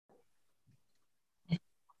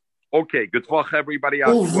Okay, good luck, everybody. We are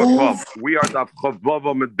the Chavav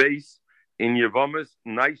Amid base in Yevamis.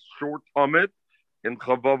 Nice short Amid in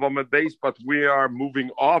Chavav Amid base, but we are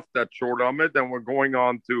moving off that short Amid and we're going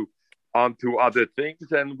on to onto other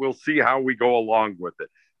things, and we'll see how we go along with it.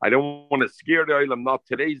 I don't want to scare the Olam, not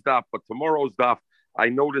today's daf, but tomorrow's daf. I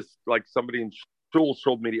noticed like somebody in shul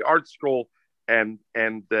showed me the art scroll, and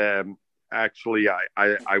actually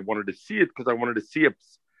I wanted to see it because I wanted to see it.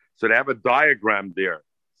 So they have a diagram there.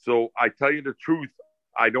 So I tell you the truth,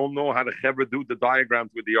 I don't know how to ever do the diagrams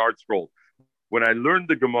with the art scroll. When I learned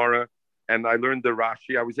the Gemara and I learned the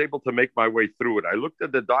Rashi, I was able to make my way through it. I looked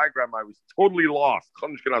at the diagram, I was totally lost.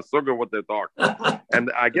 What they're talking.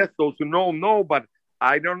 And I guess those who know, but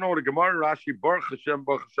I don't know the Gemara Rashi. Baruch Hashem,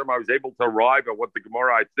 I was able to arrive at what the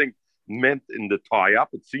Gemara I think meant in the tie-up.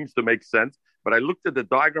 It seems to make sense, but I looked at the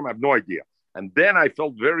diagram, I have no idea. And then I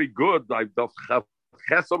felt very good. I've done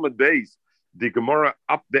Chesam days. The Gemara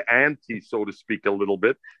upped the ante, so to speak, a little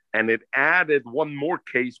bit, and it added one more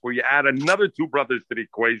case where you add another two brothers to the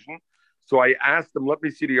equation. So I asked them, let me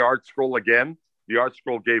see the art scroll again. The art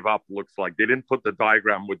scroll gave up, looks like. They didn't put the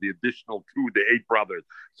diagram with the additional two, the 8 brothers.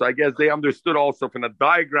 So I guess they understood also from the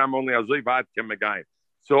diagram only.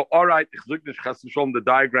 So, all right, the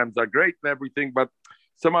diagrams are great and everything, but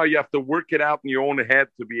somehow you have to work it out in your own head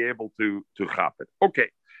to be able to chop it. Okay.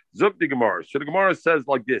 Zuk the Gemara. So the Gemara says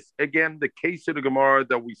like this. Again, the case of the Gemara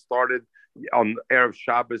that we started on Erev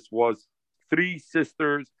Shabbos was 3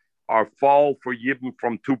 sisters are fall for Yibn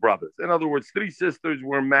from 2 brothers. In other words, 3 sisters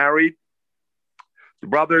were married to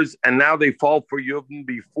brothers, and now they fall for Yibn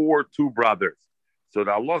before 2 brothers. So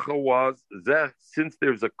the halacha was that since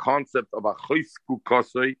there's a concept of a choisku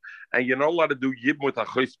kosei, and you're not allowed to do Yibn with a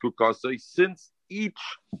choisku kosei, since each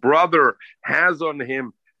brother has on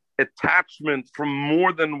him attachment from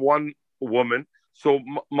more than one woman, so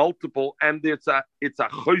multiple, and it's a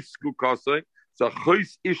choisku kasei. So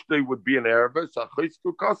chois ishte would be an erva. So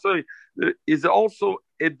choisku kasei is also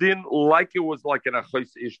a din like it was like in a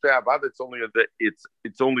chois ishte. But it's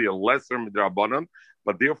only a lesser midrabanan,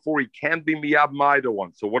 but therefore he can't be miyab maida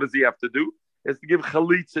one. So what does he have to do? He has to give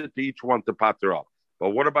chalitza to each one to pater up.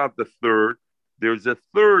 But what about the third? There's a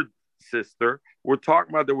third sister. We're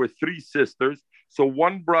talking about there were 3 sisters. So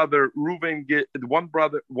one brother, one gave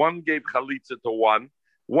chalitza to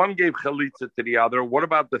one gave chalitza to the other. What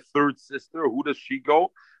about the third sister? Who does she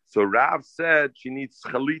go? So Rav said she needs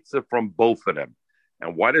chalitza from both of them.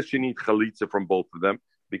 And why does she need chalitza from both of them?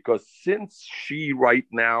 Because since she right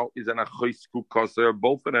now is an achoisku koser,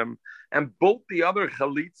 both of them, and both the other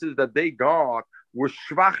chalitzas that they got were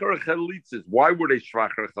shvacher chalitzas. Why were they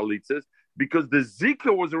shvacher chalitzas? Because the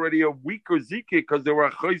zika was already a weaker zika because they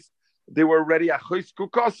were already a choisku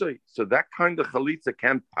kosei. So that kind of chalitza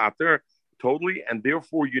can't pater totally, and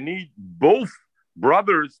therefore you need both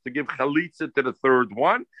brothers to give chalitza to the third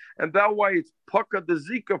one, and that way it's paka the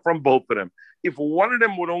zika from both of them. If one of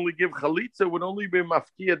them would only give chalitza, it would only be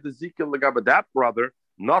mafkia the zika legaba that brother,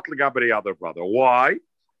 not legaba the other brother. Why?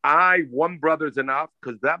 One brother's enough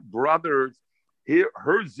because that brother's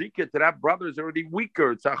her zika to that brother is already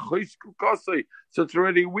weaker. It's a choisku kosei, so it's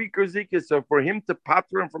already weaker zika. So for him to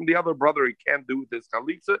pater him from the other brother, he can't do this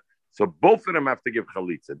chalitza. So both of them have to give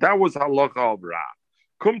chalitza. That was halacha of Rav.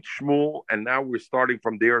 Kum Shmuel, and now we're starting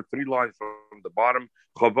from there, 3 lines from the bottom.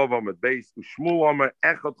 Chavav Amid Beis, Shmuel Amar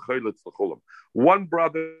Echad Choylitz L'Chulam. One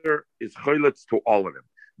brother is choylitz to all of them.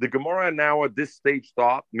 The Gemara now at this stage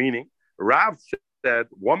thought, meaning Rav said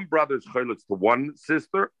one brother is choylitz to one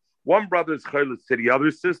sister, one brother is choylitz to the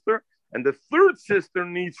other sister, and the third sister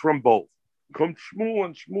needs from both. Come Shmuel,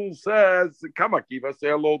 and Shmuel says, "Come, Akiva, say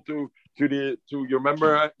hello to you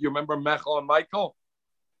remember Mechel and Michael.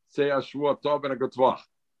 Say a shvua tov and a good tvach.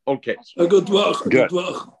 Okay, a good tvach.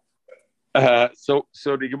 So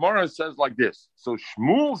the Gemara says like this. So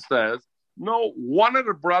Shmuel says, no, one of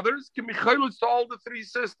the brothers can be chaylus to all the 3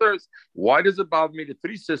 sisters. Why does it bother me? The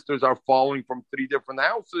 3 sisters are falling from 3 different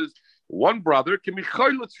houses. One brother can be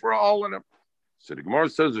chaylus for all of them. So the Gemara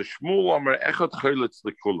says, Shmuel Amar Echad Chaylitz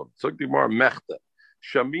L'Kulam. So the Gemara Mechta.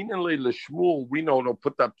 Shamin le Shmuel, we know, don't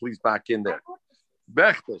put that please back in there.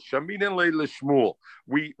 Bechta, Shamin le Shmuel.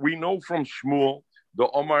 We know from Shmuel, the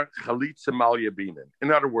Omar Chalitza Mal Yabinin.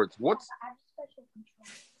 In other words,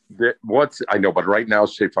 I know, but right now,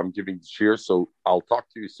 Sheikh, I'm giving the share, so I'll talk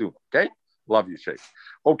to you soon, okay? Love you, Sheikh.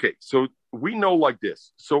 Okay, so we know like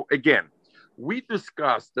this. So again, we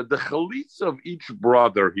discussed that the chalitza of each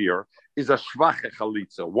brother here is a shvache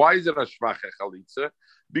chalitza. Why is it a shvache chalitza?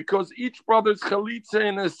 Because each brother's chalitza,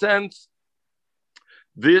 in a sense,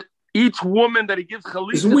 each woman that he gives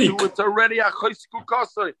chalitza to, it's already a choisku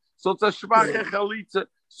kasei. So it's a shvache chalitza.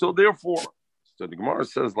 So therefore, So the Gemara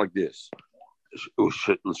says like this. But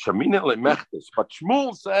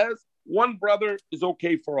Shmuel says one brother is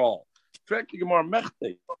okay for all. We know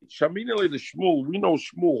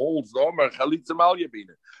Shmuel holds the Omer Chalitza Mal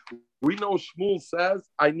Yabina. We know Shmuel says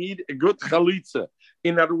I need a good Chalitza.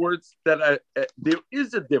 In other words, that there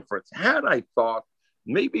is a difference. Had I thought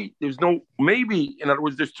maybe in other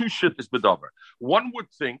words, there's two shittas bedavar. One would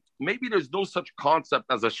think maybe there's no such concept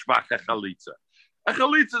as a Shvacha Chalitza. A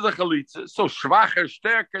chalitza is a chalitza. So schwacher,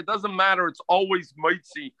 stärker, doesn't matter. It's always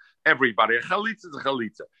mitzi everybody. A chalitza is a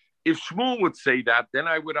chalitza. If Shmuel would say that, then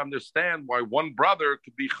I would understand why one brother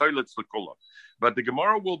could be chalitz l'kula. But the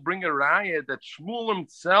Gemara will bring a raya that Shmuel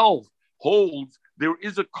himself holds there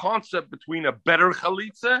is a concept between a better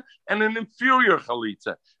chalitza and an inferior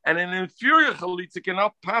chalitza. And an inferior chalitza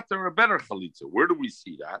cannot pattern a better chalitza. Where do we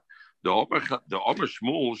see that? The Omer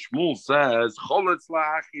Shmuel says, chalitz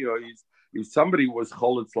la'achiyos. If somebody was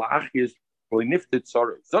cholitz la'achis, well, he nifted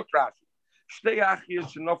sorry. Zok Rashi, shtei achis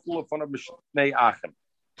shenoflu lefanav mishnei achim.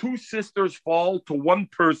 Two sisters fall to one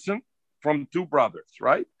person from two brothers,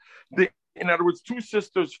 right? In other words, two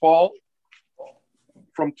sisters fall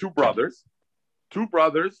from two brothers. Two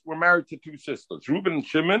brothers were married to two sisters. Reuben and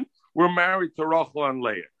Shimon were married to Rachel and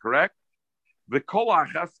Leah, correct? The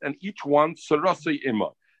kolachas, and each one sarasi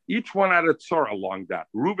ima. Each one had a tzara along that.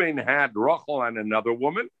 Reuben had Rachel and another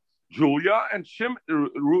woman, Julia, and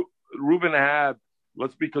Reuben had,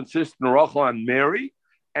 let's be consistent, Rachel and Mary,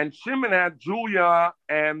 and Shimon had Julia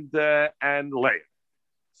and Leah.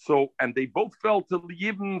 So, and they both fell to the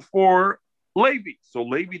Yibn for Levi. So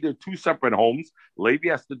Levi, they're two separate homes. Levi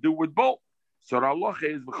has to do with both. So the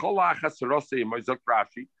halacha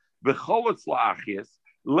is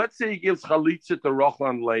let's say he gives chalitza to Rachel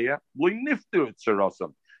and Leah.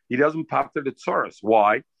 He doesn't pop to the tzaras.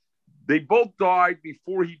 Why? They both died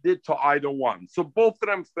before he did to either one. So both of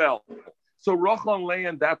them fell. So Rachel and Leah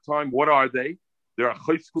in that time, what are they? They're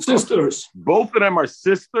sisters. Both of them are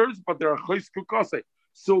sisters, but they're chayskukase.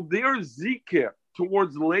 So their zikr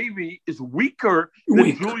towards Levi is weaker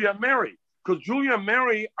than Julia and Mary. Because Julia and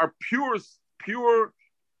Mary are pure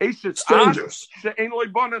strangers.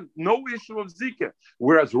 No issue of zikr.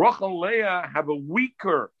 Whereas Rachel and Leah have a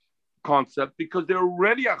weaker concept because they're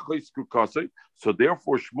already a chayskukase. So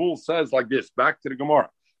therefore, Shmuel says like this, back to the Gemara.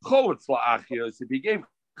 If he gave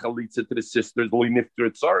chalitza to the sisters,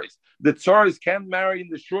 the tsaris can't marry in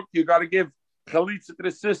the shuk, you got to give chalitza to the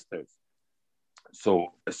sisters.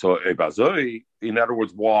 So in other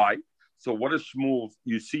words, why? So what is Shmuel?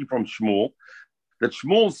 You see from Shmuel that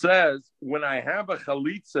Shmuel says when I have a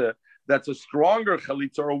chalitza that's a stronger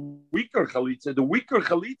chalitza or a weaker chalitza, the weaker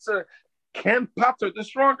chalitza can't patter the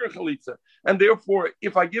stronger chalitza, and therefore,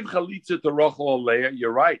 if I give chalitza to Rachel and Leah, you're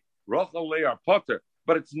right, Rachel and Leah are patter,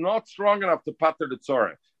 but it's not strong enough to patter the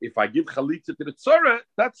tzara. If I give chalitza to the tzara,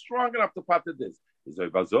 that's strong enough to patter this.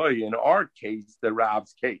 In our case, the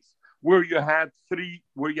Rav's case, where you had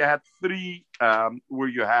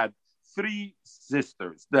three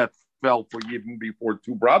sisters that fell for Yibn before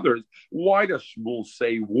two brothers, why does Shmuel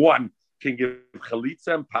say one can give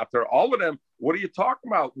chalitza and pater all of them? What are you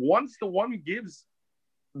talking about? Once the one gives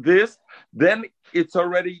this, then it's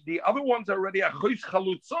already, the other one's already a chosh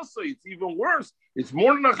chalutzasa. It's even worse. It's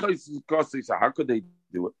more than a chosh chalutzasa. So how could they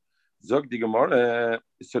do it? Zog the Gemara.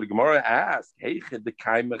 So the Gemara asked, "Hey, the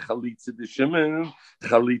kaima chalitza de Shimon,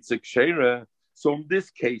 chalitza kshera." So in this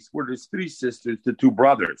case, where there's three sisters to two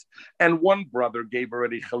brothers, and one brother gave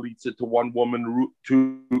already chalitza to one woman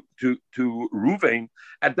to Ruvain,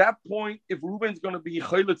 at that point, if Ruvain's going to be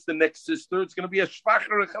chalitz the next sister, it's going to be a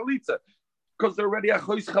shvacher chalitza because they're already a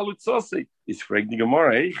chosh chalutzasi. He's fraging the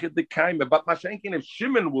Gemara, the kaima, but mashenkin if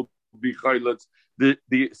Shimon will be chalitz, the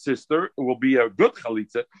sister will be a good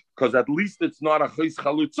chalitza because at least it's not a chosh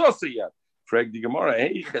chalutzasi yet. Frag the Gemara,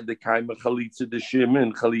 the kaima chalitza de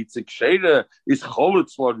Shimon, chalitza kshera is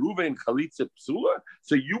cholitz la Ruvain, chalitza psula.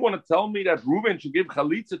 So you want to tell me that Ruvain should give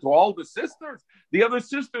chalitza to all the sisters? The other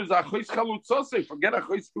sisters are chosh chalutzase. Forget a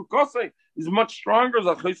chosh kukase is much stronger as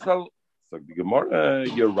a chosh chal. So the Gemara,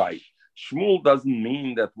 you're right. Shmuel doesn't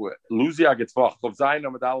mean that we're Luzia gets of Zayin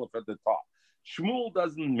Amud Aleph at the top. Shmuel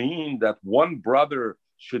doesn't mean that one brother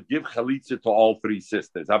should give chalitza to all three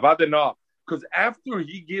sisters. Avadena. Because after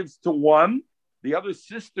he gives to one, the other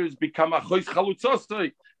sisters become a chosh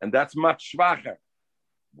chalutzosai, and that's much schwacher.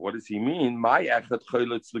 What does he mean? My echet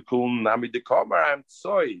cholitz lekul nami dekamar am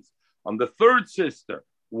tsois on the third sister.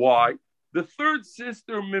 Why? The third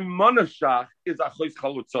sister mimonashach is a chosh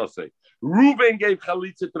chalutzosai. Reuven gave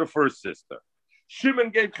chalitza to the first sister. Shimon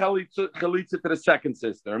gave chalitza to the second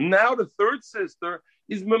sister. Now the third sister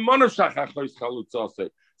is mimonashach a chosh chalutzosai.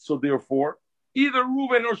 So therefore, Either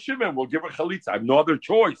Reuven or Shimon will give her chalitza. I have no other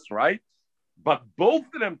choice, right? But both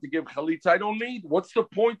of them to give chalitza, I don't need. What's the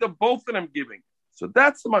point of both of them giving? So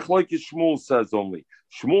that's the machlokes Shmuel says only.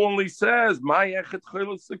 Shmuel only says, "My echet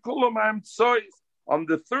chaylos lekulam." I'm tzoyis on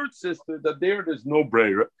the third sister that there's no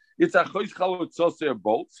brera. It's a chois chalotzose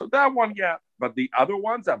both. So that one, yeah. But the other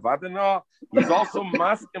ones, avadana, he's also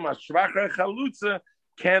maskim a shvacher chalutza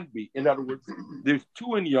can't be. In other words, there's two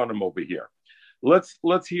inyanim over here.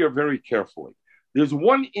 Let's hear very carefully. There's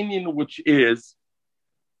one inyan which is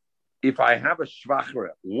if I have a shvacher,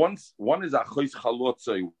 one is a chois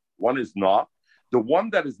chalutza, one is not. The one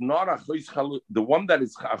that is not a chois chalutza, the one that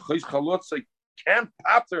is a chois chalutza can't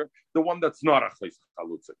pater the one that's not a chois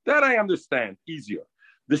chalutza. That I understand easier.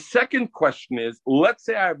 The second question is, let's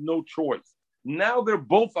say I have no choice. Now they're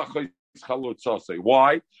both a chois chalutza.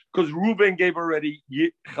 Why? Because Reuven gave already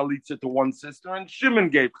chalitza to one sister, and Shimon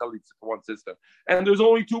gave chalitza to one sister, and there's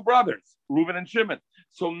only two brothers, Reuven and Shimon.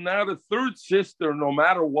 So now the third sister, no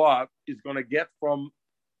matter what, is going to get from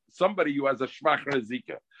somebody who has a shvacher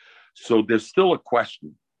zika. So there's still a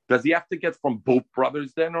question. Does he have to get from both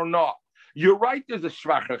brothers then or not? You're right, there's a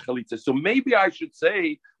shvacher chalitza. So maybe I should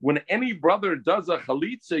say, when any brother does a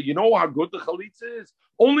chalitza, you know how good the chalitza is?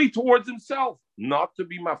 Only towards himself, not to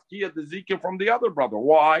be mafkia the zika from the other brother.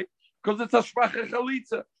 Why? Because it's a shvacher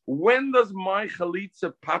chalitza. When does my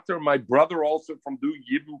chalitza pater my brother also from doing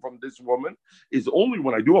yibum from this woman? Is only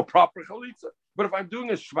when I do a proper chalitza. But if I'm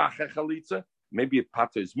doing a shvacher chalitza, maybe it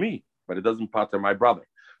paters me, but it doesn't pater my brother.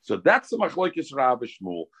 So that's the machlokes Rav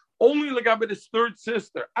Shmuel. Only legabe his third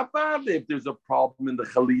sister. Avad, if there's a problem in the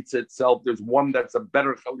chalitza itself, there's one that's a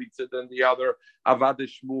better chalitza than the other. Avad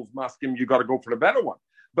Shmuel's maskim, you got to go for the better one.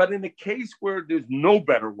 But in a case where there's no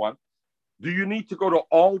better one, do you need to go to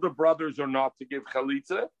all the brothers or not to give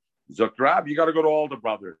chalitza? Zok Rav, you got to go to all the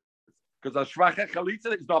brothers because a shvacha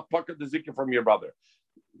chalitza is not pucker the zikah from your brother.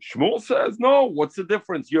 Shmuel says, no. What's the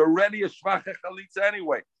difference? You're already a shvacha chalitza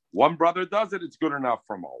anyway. One brother does it, it's good enough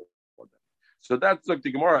from all of them. So that's like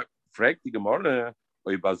the Gemara. Frag the Gemara,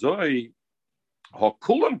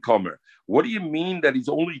 what do you mean that he's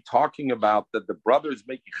only talking about that the brothers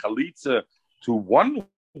making chalitza to one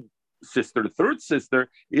sister, the third sister?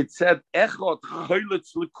 It said echot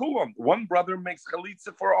chaylitz lekulam. One brother makes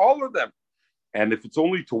chalitza for all of them. And if it's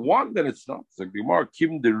only to one, then it's not. It's like the Gemara,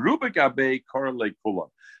 kim de rubik abe korale kulam.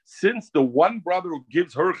 Since the one brother who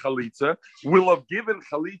gives her chalitza will have given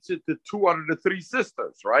chalitza to two out of the three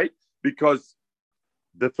sisters, right? Because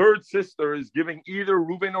the third sister is giving either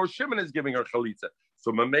Reuven or Shimon is giving her chalitza.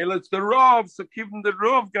 So mamela it's the Rav, so given the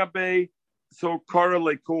Rav gabe, so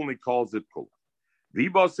korale kulni calls it kulam. The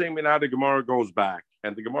Ibas saying now the Gemara goes back,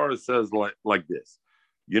 and the Gemara says like this.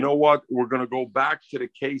 You know what? We're going to go back to the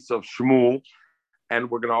case of Shmuel, and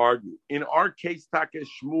we're going to argue. In our case, Taka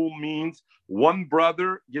Shmuel means one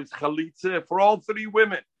brother gives chalitza for all three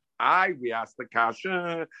women. We asked the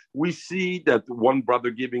kasha. We see that one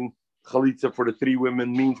brother giving chalitza for the three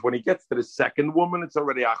women means when he gets to the second woman, it's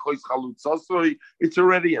already a chois chalutza. It's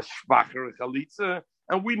already a shvacher chalitza,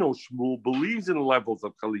 and we know Shmuel believes in levels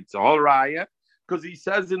of chalitza. All right, because he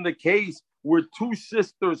says in the case where two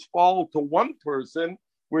sisters fall to one person.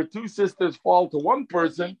 I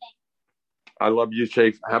love you,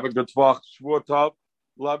 Sheikh. Have a good talk. Shvua Tov.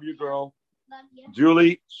 Love you, girl. Love you.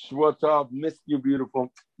 Julie, Shvua Tov. Missed you,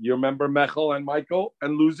 beautiful. You remember Mechel and Michael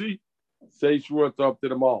and Lucy? Say Shvua Tov to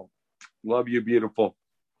them all. Love you, beautiful.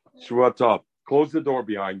 Shvua Tov. Close the door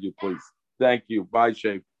behind you, please. Thank you. Bye,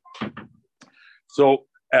 Sheikh. So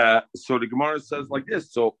the Gemara says like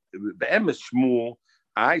this. So the Emes Shmuel,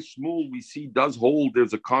 Shmuel, we see does hold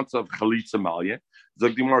there's a concept of chalitza malya.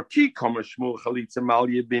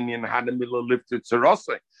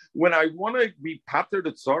 When I want to be pater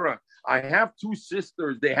the tzara, I have two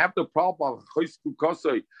sisters. They have the problem of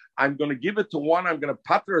I'm going to give it to one. I'm going to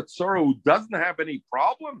pater a tzara who doesn't have any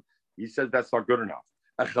problem. He says that's not good enough.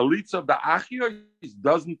 A chalitza of the achiyos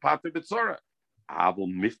doesn't pater the tzara.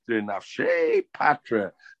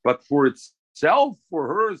 But for itself, for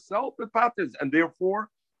herself, it paters, and therefore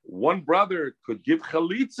one brother could give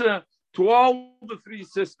chalitza to all the three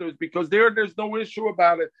sisters, because there's no issue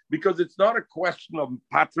about it, because it's not a question of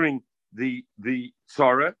pattering the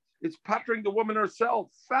tzara, it's pattering the woman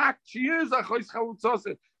herself. Fact, she is a chois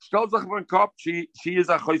chalutzase. She is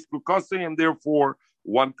a chois kukase, and therefore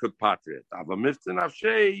one could patter it. Ava miftzin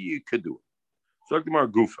avshei, you could do it. So Gemara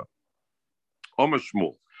Gufa. Omer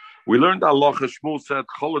Shmuel. We learned Allah Shmuel said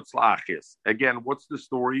cholitz la'achis. Again, what's the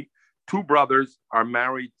story? Two brothers are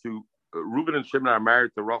married to Reuben and Shimon are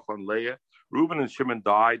married to Rachel and Leah. Reuben and Shimon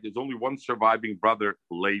died. There's only one surviving brother,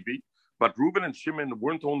 Levi. But Reuben and Shimon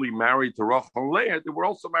weren't only married to Rachel and Leah, they were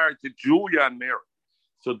also married to Julia and Mary.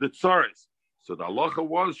 So the tzaris. So the halacha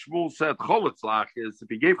was, Shmuel said, cholitzlach is if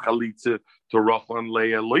he gave chalitza to Rachel and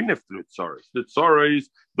Leah, loinifter tzaris. The tzaris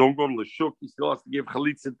don't go to the shuk, he still has to give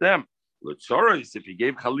chalitza to them. The tzaris, if he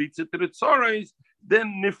gave chalitza to the tzaris,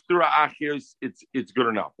 then nifter achios, it's good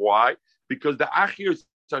enough. Why? Because the achios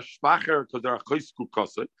are shvacher, because they're a chaysku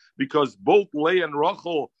kasa, because both Leah and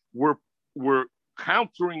Rachel were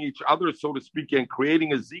countering each other, so to speak, and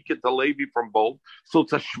creating a zika to Levi from both. So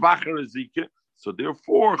it's a shvacher zika. So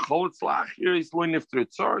therefore, cholitzlach here is loy nifter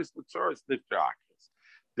tzaris, the tzaris nifter achios.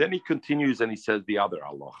 Then he continues and he says the other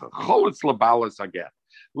halacha. Cholitz labalas aget.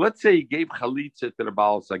 Let's say he gave chalitza to the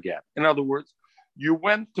balas aget. In other words, you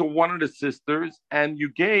went to one of the sisters and you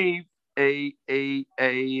gave a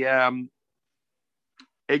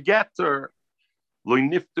getter loy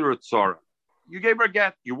nifter tzara. You gave her a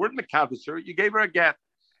get. You weren't mekadosh, you gave her a get.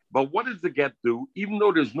 But what does the get do? Even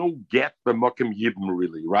though there's no get b'makom yibum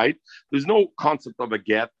really, right? There's no concept of a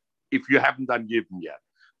get if you haven't done yibum yet.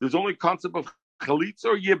 There's only concept of chalitza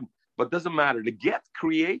or yibum, but it doesn't matter. The get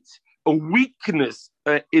creates a weakness.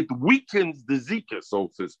 It weakens the zika, so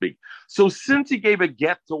to speak. So since he gave a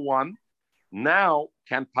get to one, now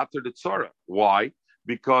can't pater the tzara. Why?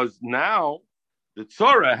 Because now the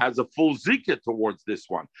tzara has a full zika towards this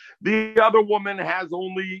one. The other woman has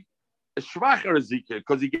only a shvacher zika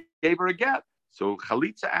because he gave her a get. So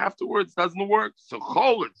chalitza afterwards doesn't work. So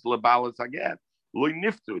cholitz lebalas aget loy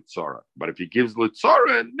nifter tzara. But if he gives the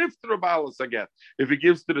tzara, nifter balas aget. If he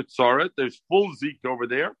gives to the tzara, there's full zika over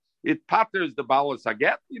there. It paters the balas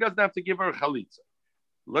aget. He doesn't have to give her a chalitza.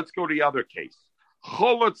 Let's go to the other case.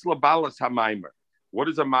 Cholitz lebalas hamaimer. What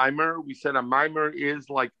is a mimer? We said a mimer is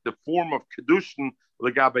like the form of kedushin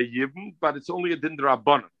legabe yibum, but it's only a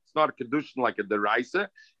dindrabanan. It's not a kedushin like a deraisa.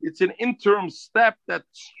 It's an interim step that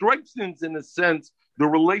strengthens, in a sense, the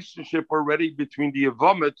relationship already between the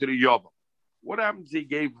yavama to the yavam. What happens? He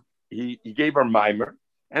gave her mimer,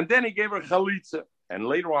 and then he gave her chalitza, and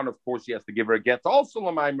later on, of course, he has to give her a get, also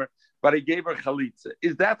a mimer, but he gave her chalitza.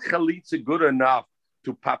 Is that chalitza good enough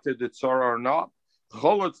to pater the tzara or not?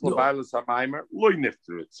 No.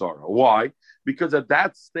 Why? Because at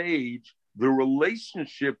that stage, the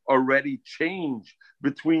relationship already changed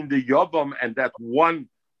between the Yavam and that one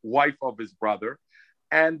wife of his brother.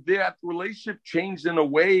 And that relationship changed in a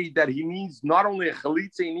way that he needs not only a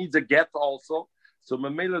chalitza, he needs a get also. So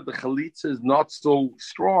Mamela, the chalitza is not so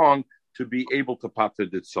strong to be able to pater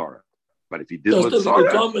the tzara. But if he did the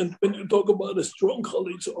comment when you talk about a strong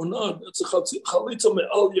chalitza or not, it's a chalitza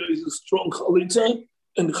me'alya is a strong chalitza,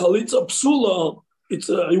 and chalitza psula, it's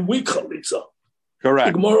a weak chalitza. Correct.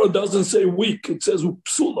 The Gemara doesn't say weak; it says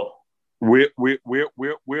psula. Where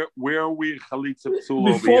are we chalitza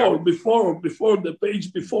psula? Before the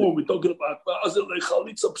page before, we're talking about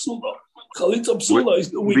chalitza psula. Chalitza psula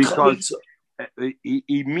is the weak chalitza.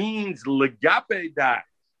 He means legabe that.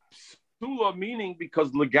 Psula meaning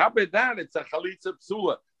because legabe that it's a chalitza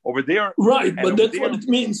psula over there. Right, but that's what it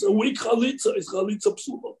means. A weak chalitza is chalitza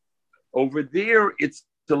psula. Over there, it's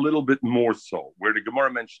a little bit more so, where the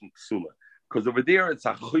Gemara mentioned psula, because over there it's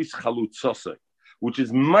a chos chalutzosei, which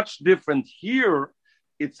is much different. Here,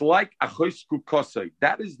 it's like a chos kukosei.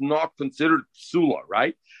 That is not considered psula,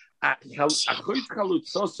 right? A chos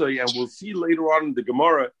chalutzosei, and we'll see later on in the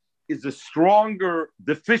Gemara, is a stronger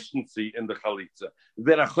deficiency in the chalitza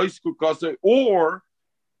than a chos kukosei or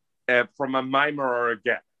from a mimer or a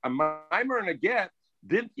get. A mimer and a get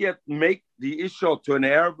didn't yet make the issue to an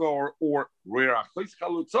erva or where a chos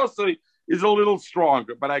chalutzosei is a little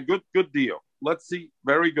stronger, but a good deal. Let's see.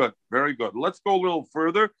 Very good. Very good. Let's go a little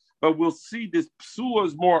further, but we'll see this psula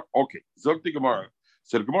is more. Okay. Zog the Gemara.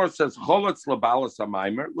 So the Gemara says, Cholitz labalas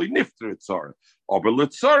ha-maimer, li-nifter tzara. Ober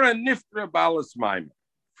l'tzara nifter balas maimer.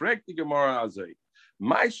 Frag the Gemara azay.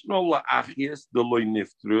 Maishno la'achies de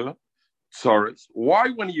lo-nifter tzaras. Why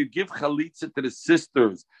when you give chalitza to the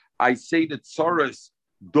sisters, I say that tzaras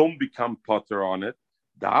don't become potter on it?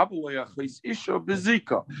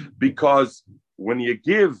 Because when you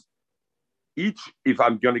give if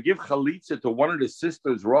I'm going to give chalitza to one of the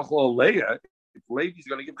sisters, Rachel or Leah, if Levi's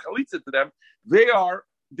going to give chalitza to them,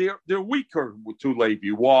 they're weaker to Levi.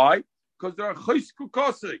 Why? Because they're chos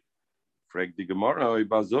kukosei. Frag the Gemara,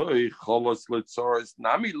 bazoi cholos letzoras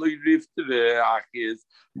nami leiriftere achis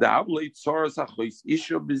dav letzoras achos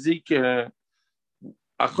isha bezike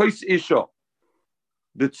achos isha.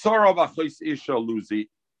 The tzara of achos isha, Lucy,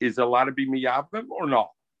 is allowed to be miyavim or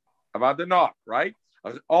not? About the not, right?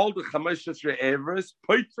 All the chameshes re'evers,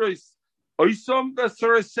 poitros, oisom, the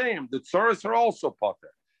tzaras same. The tzaras are also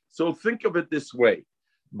potter. So think of it this way.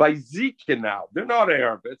 By Zika now, they're not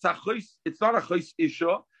Arab. It's not a chos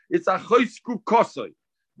isha. It's a chos kukosai.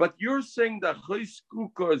 But you're saying that chos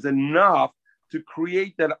kuka is enough to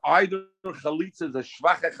create that either chalitza is a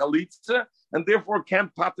shvache chalitza, and therefore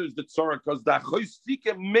can't patters the tzara, because the chos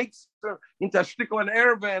zika makes her into a shtickle and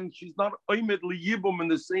Arab, and she's not oimed liyibum in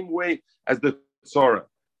the same way as the tzara.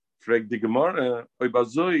 Frag the Gemara,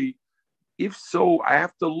 if so, I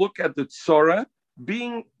have to look at the tzara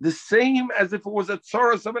being the same as if it was a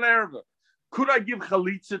tzaras of an Arab. Could I give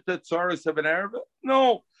chalitza to tzaras of an Arab?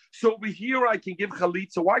 No. So over here I can give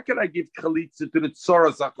chalitza. Why can I give chalitza to the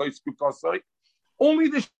tzaras achos kukosai? Only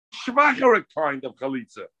the shvachere kind of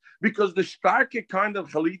chalitza, because the starke kind of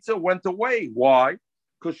chalitza went away. Why?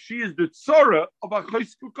 Because she is the tzara of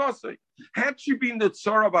achos kukosai. Had she been the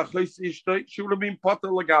tzara of achos ishtay, she would have been poter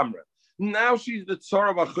lagamra. Now she's the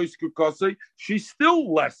tzara of achos kukosai. She's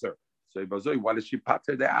still lesser. So why does she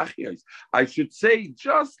pater the achiyos? I should say,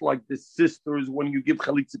 just like the sisters, when you give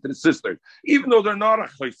chalitza to the sisters, even though they're not a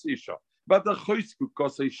chos isha, but the chos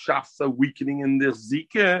kukosei shafs are weakening in the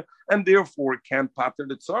zika, and therefore it can't pater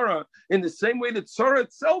the tzara. In the same way, the tzara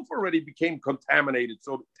itself already became contaminated,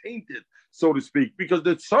 so tainted, so to speak, because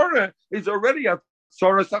the tzara is already a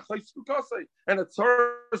tzara sachos kukosei, and a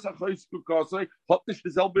tzara sachos kukosei hot nicht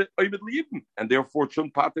dieselbe oimed lieben, and therefore it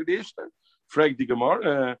shouldn't pater the ishter. Frag the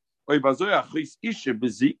Gemara. Why the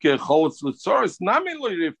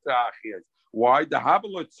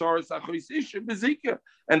Habalot Tsaras Achos Isha Bezika?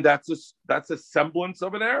 And that's a semblance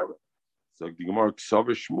of an Arab. So the Gemara Ksav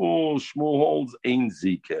Shmuel holds Ein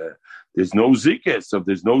Zika. There's no Zika. So if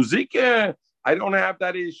there's no Zika, I don't have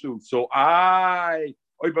that issue. So why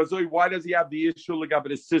does he have the issue like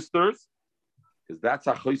with his sisters? Because that's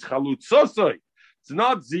Achos Chalut Sosai. It's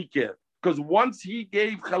not Zika. Because once he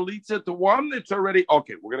gave chalitza to one, it's already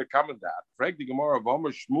okay. We're going to come in that. Frank the Gemara of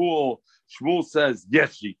Omer Shmuel. Shmuel says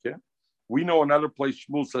yes, Zika. We know another place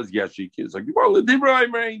Shmuel says yes, Zika. It's like well, the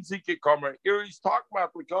Dibraim Zika Comer. Here he's talking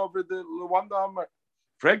about like over the one Omer.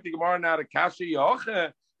 Frank the Gemara now the Kasha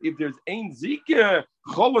Yoche. If there's ein Zika,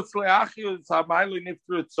 Cholotz leachiyos hamayli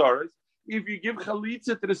nifter tzaras. If you give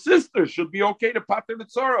chalitza to the sister, should be okay to pater the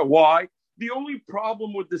tzara. Why? The only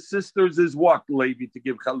problem with the sisters is what, Levi, to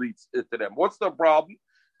give chalitza to them. What's the problem?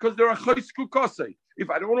 Because they're a chos kukosei. If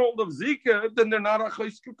I don't hold of Zika, then they're not a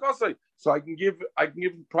chos kukosei. So I can give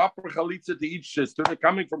proper chalitza to each sister. They're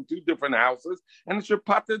coming from two different houses, and it should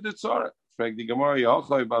pater the tzara. And the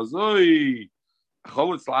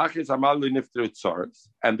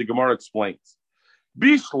Gemara explains.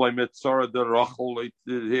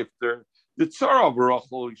 The tzara of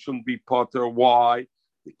Rachel shouldn't be pater. Why?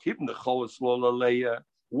 The kibn the cholos lola Leah.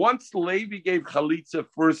 Once Levi gave chalitza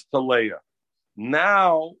first to Leah,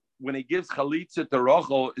 now when he gives chalitza to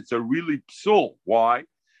Rachel, it's a really psul. Why?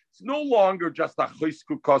 It's no longer just a chos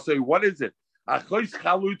kukosei. What is it? A chos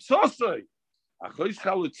chalutzosei. A chos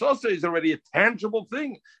chalutzosei is already a tangible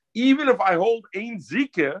thing. Even if I hold ein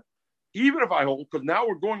zika, because now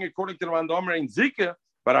we're going according to the Randomer ein zika,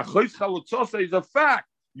 but a chos chalutzosei is a fact.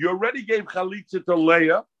 You already gave chalitza to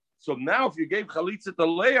Leah. So now, if you gave chalitza to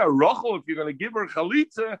Leah, Rachel, if you're going to give her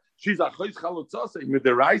chalitza, she's a chos chalutzose.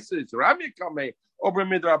 Midiraisa is Ram Yikame. Over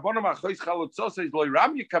midrabanim a chos chalutzose is loy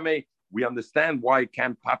Ram Yikame. We understand why it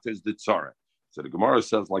can't patters the tzara. So the Gemara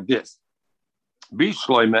says like this: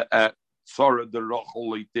 Bishloime at tzara the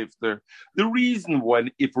Rachel leitifter. The reason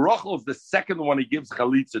if Rachel is the second one he gives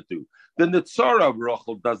chalitza to, then the tzara of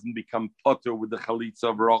Rachel doesn't become potter with the chalitza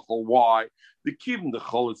of Rachel. Why? The kivn the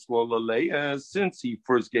cholos lola Leah, since he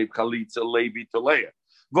first gave chalitza Levi to Leah,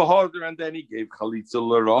 v'harder, and then he gave chalitza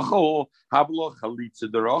LeRachel. Hablo chalitza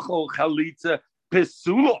the Rachel chalitza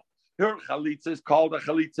pesula. Her chalitza is called a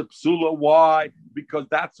chalitza pesula. Why? Because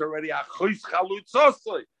that's already a chos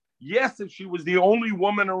chalutzosei. Yes, if she was the only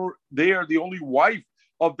woman there, the only wife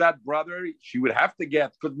of that brother, she would have to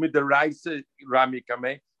get because midiraisa Rami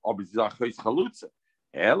Kameh obviously a chos chalutza.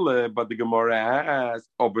 But the Gemara asks,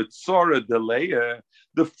 Obetzora de Leah,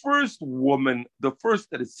 the first woman, the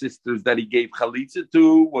first of the sisters that he gave chalitza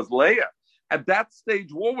to was Leah. At that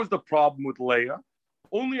stage, what was the problem with Leah?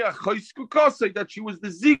 Only a chos kukosei, that she was the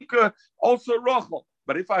Zika, also Rachel.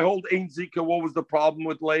 But if I hold ein Zika, what was the problem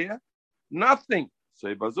with Leah? Nothing.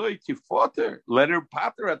 So let her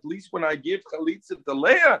pater, at least when I give chalitza to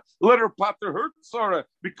Leah, let her pater her tzara,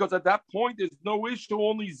 because at that point there's no issue,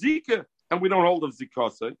 only Zika. And we don't hold of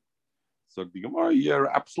zikasa. So the Gemara, you're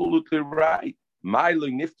absolutely right.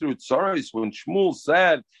 Mailing nifter tzara is when Shmuel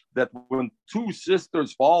said that when two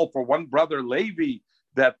sisters fall for one brother Levi,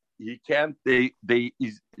 that they can't pater the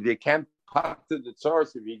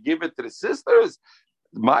tzara if you give it to the sisters.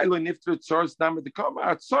 Milo Nifter Tzora's Nama the Kama,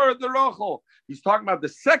 Tzora the Rochel. He's talking about the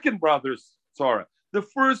second brother's Tzora. The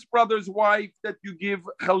first brother's wife that you give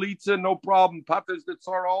Chalitza, no problem. Pater's the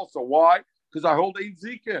Tzora also. Why? Because I hold Eid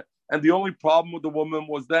Zika. And the only problem with the woman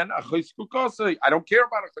was then Achos Kukosei. I don't care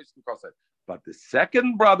about Achos Kukosei. But the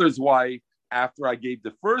second brother's wife, after I gave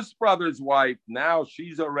the first brother's wife, now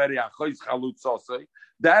she's already Achos Chalutzosei.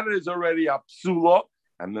 That is already a psula.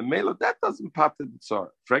 And the male, that doesn't pater the tzara.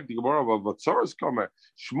 Frank the Gemara of what tzoras come.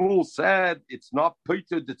 Shmuel said it's not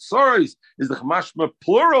pater the tzoras, is the chmashma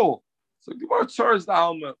plural. So the Gemara tzoras the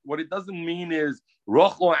alma. What it doesn't mean is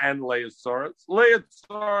Rachel and Leah tzoras. Leah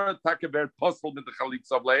tzara takavert posel with the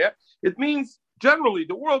chalitza of Leah. It means generally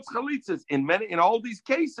the world's chalitzas. In all these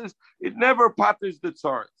cases, it never paters the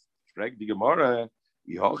tzoras. Frank the Gemara,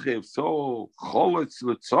 Yehochev so cholitz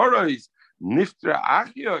letzoras niftra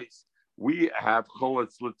achiyos. We have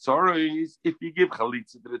cholitz letzoros. If you give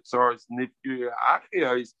chalitza to the tzoros,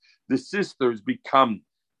 the sisters become.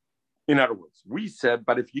 In other words, we said,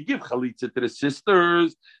 but if you give chalitza to the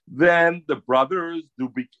sisters, then the brothers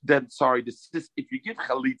do. If you give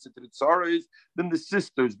chalitza to the tzoros, then the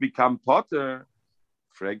sisters become potter.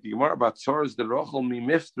 Frag the Gemara about tzoros the rochel mi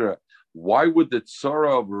miftra. Why would the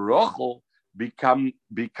tzora of rochel become?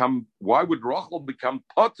 Why would rochel become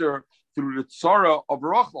potter through the tzora of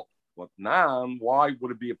rochel? But now, why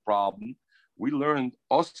would it be a problem? We learned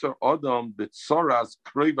Osir Adam the Tzoras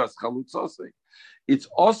Krevas Chalutzose. It's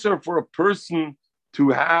also for a person to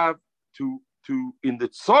have to in the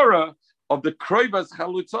Tzora of the Krevas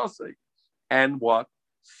Chalutzose. And what?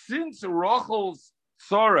 Since Rachel's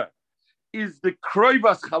Tzora is the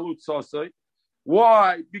Krevas Chalutzose,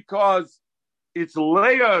 why? Because it's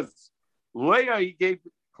Leah's. Leah, he gave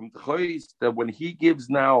that when he gives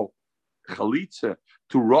now Chalitza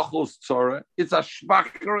to Rachel's Tzora, it's a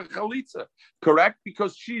shvacher Chalitza, correct?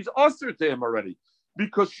 Because she's usher to him already.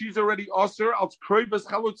 Because she's already usher, als Krevas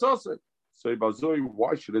Chalutzose. So,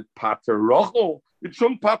 why should it pater Rachel? It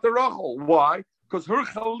shouldn't pater Rachel. Why? Because her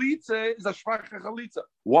Chalitza is a shvacher Chalitza.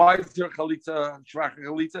 Why is her Chalitza shvacher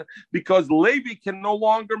Chalitza? Because Levi can no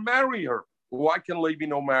longer marry her. Why can Levi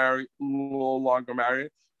no longer marry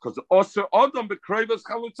her? Because usher Adam be Krevas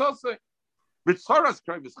Chalutzose. Vitzoras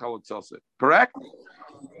Krevas Chalutzose, correct?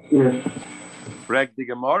 Yeah. Correct the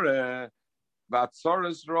Gemara.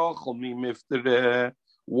 Vatzoras Rochel mi miftere.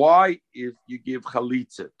 Why, if you give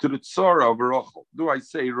Chalitza to the Tzora of Rochel, do I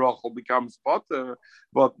say Rochel becomes potter?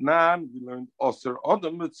 But now we learned Osir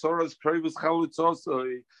Adam Vitzoras Krevas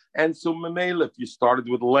Chalutzose. And so Memela, if you started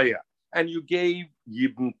with Leah and you gave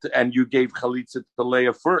Chalitza to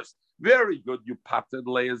Leah first, very good. You patted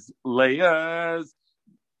Leah's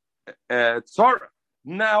Tzara.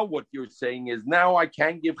 Now what you're saying is now I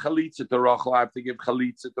can't give Chalitza to Rachel, I have to give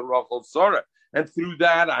Chalitza to Rachel Tzara. And through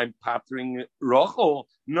that I'm pattering Rachel.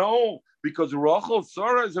 No, because Rachel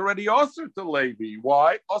Tzara is already Osir to Levi.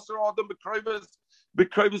 Why? Osir Adam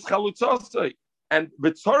Bekrevas Chalutzose. And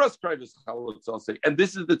Vitzoras Krevas Chalutzose. And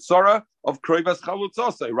this is the Tzara of Krevas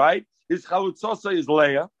Chalutzose, right? His Chalutzose is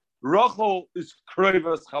Leah. Rachel is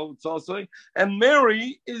Krevas Chalutzose. And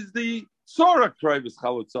Mary is the Tzora Krevas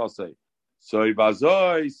Chalutzose. So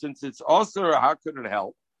Ibazoi, since it's also, how could it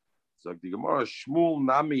help? So the Gemara, Shmuel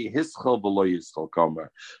Nami Hischel V'lo Yischel Kamer.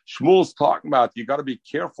 Shmuel's talking about you got to be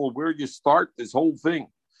careful where you start this whole thing.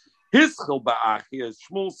 Hischel Ba'achias.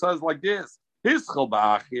 Shmuel says like this. Hischel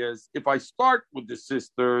Ba'achias. If I start with the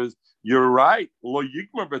sisters, you're right. Lo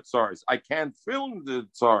Yigmar B'tzaris. I can't film the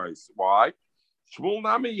tzaris. Why? Shmuel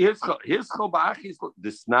Nami Hischel Ba'achis.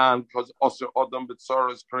 This nan because Osir Adam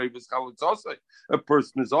B'tzaris Krevas Chalutzose. A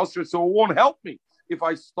person is Osir, so it won't help me. If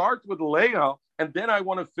I start with Leah and then I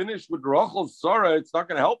want to finish with Rachel Sarah, it's not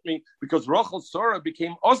going to help me because Rachel Sarah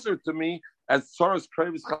became Osir to me as Sarah's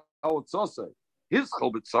Krevas Chalutzose. His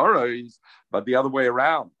Chol is, but the other way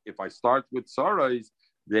around. If I start with Sarah,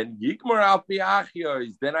 then Yigmar Al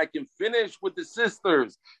Piachia, then I can finish with the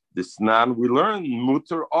sisters. This nan we learn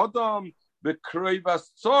Mutter Adam the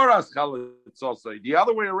Krevas Soras Chalitzose. The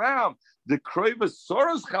other way around, the Krevas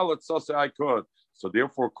Soras Chalitzose I could. So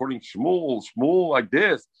therefore, according to Shmuel like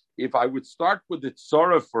this, if I would start with the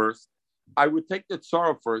Tzora first, I would take the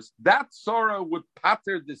Tzora first. That Tzora would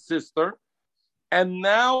pater the sister. And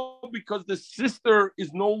now, because the sister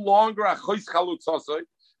is no longer a Chois Chalutzose,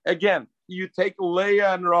 again, you take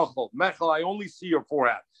Leah and Rachel. Mechel, I only see your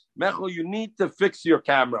forehead. Mechel, you need to fix your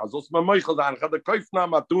camera.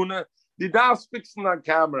 Die darfst fixen an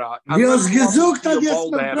camera. Die hast gesucht, dass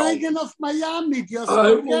jetzt mit Regen auf Miami.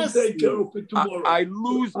 I will take care of it tomorrow. I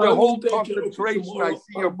lose the whole concentration. I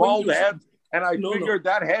see your bald head. and I figured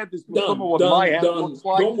that head is some of what my head looks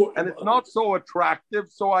like, and it's not so attractive.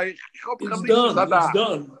 So it's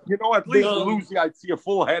done. You know, at least Lucy, I'd see a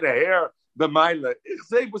full head of hair. The mile. Ich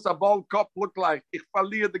sehe, was a ball cup look like. Ich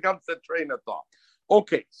verliere the ganze train of thought.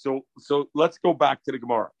 Okay, so let's go back to the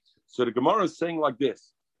Gemara. So the Gemara is saying like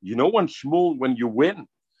this. You know, when you win,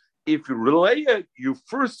 if you relay it, you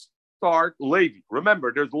first start Levi.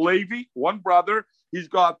 Remember, there's Levi, one brother. He's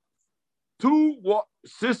got 2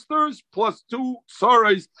 sisters plus 2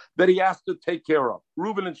 saras that he has to take care of.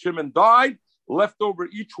 Reuben and Shimon died, left over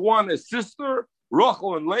each one a sister,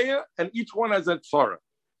 Rachel and Leah, and each one has a sarah.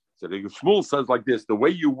 So the Shmuel says like this, the way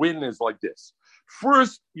you win is like this.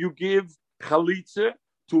 First, you give chalitza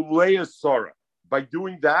to Leah's sarah. By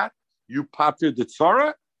doing that, you pater the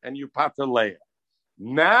sarah and you pater Leah.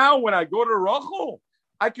 Now, when I go to Rachel,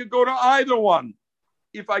 I could go to either one.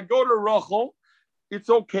 If I go to Rachel, it's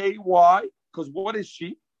okay. Why? Because what is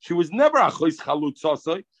she? She was never a chois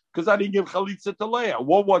chalutzasai because I didn't give chalitza to Leah.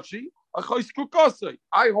 What was she? A chois kukasai.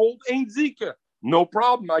 I hold ein zika. No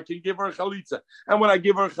problem. I can give her chalitza. And when I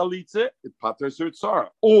give her chalitza, it paters her tzara.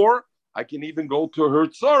 Or I can even go to her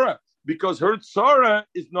tzara because her tzara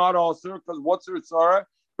is not also because what's her tzara?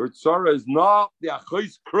 Her tzara is not the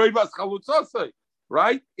achois kreivas chalutzasai.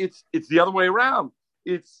 Right? It's the other way around.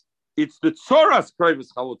 It's the tzoras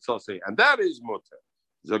kreivas chalutzasei, and that is mutter.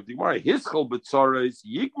 Zog the Gemara, hischol b'tzora is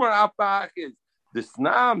yigmar apach is the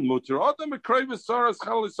snam mutter adam kreivas tzoras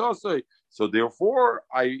chalutzasei. So therefore,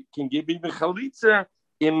 I can give even chalitza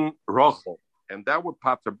in Rachel, and that would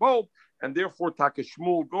pater both, and therefore Taka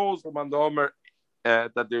Shmuel goes from the Omer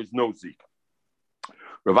that there's no zika.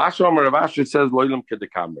 Rav Asher says loilam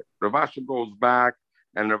kedekamer. Rav Asher goes back.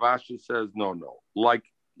 And Rav Ashi says, no. Like,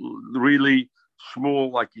 really,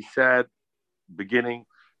 Shmuel, like he said, beginning,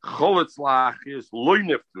 Cholitz lachis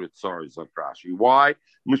loynif to it. Sorry, Zakrashi. Why?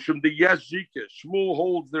 Mishum de yes zika. Shmuel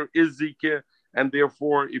holds there is zika, and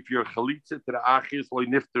therefore, if you're chalitza to the achis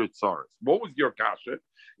loynif to it. Sorry. What was your kasha?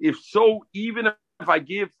 If so, even if I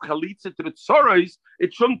give chalitza to the tzoros,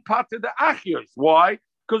 it shouldn't pater the achis. Why?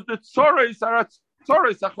 Because the tzoros are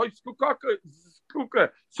tzoros,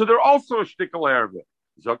 so they're also a shtickle erbe.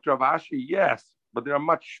 Zok Rav Ashi, yes, but they're a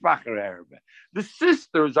much schwacher erbe. The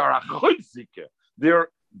sisters are a chutzike. They're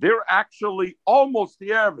actually almost the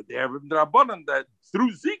erbe. The erbe drabanan that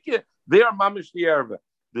through zike they are mamish the erbe.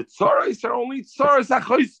 The tzoros are only tzoros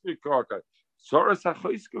achoiskukaka. Tzoros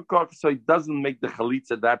achoiskukaka, so it doesn't make the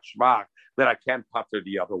chalitza that schwach that I can't pater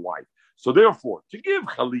the other wife. So therefore, to give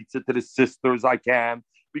chalitza to the sisters, I can,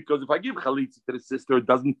 because if I give chalitza to the sister, it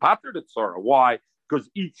doesn't pater the tzora. Why? Because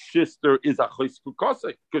each sister is a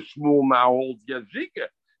choiskukosek, because Shmuel now holds yazika.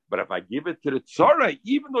 But if I give it to the tzora,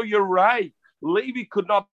 even though you're right, Levi could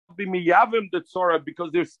not be miyavim the tzora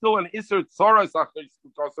because there's still an iser tzora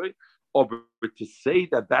sachoiskukosek. Or to say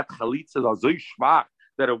that chalitza is azoy shvach,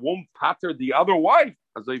 that it won't pater the other wife.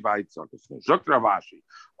 Azoy vayitzakas. Zok Ravashi,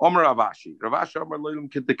 Omer Ravashi, Omer Leilim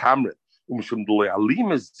Kiddekamret.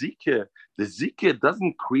 The zika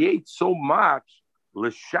doesn't create so much to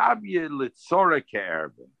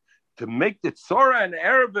make the tzora an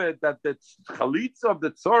erbe that the chalitza of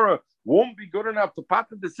the tzora won't be good enough to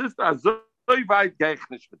pater the sister. I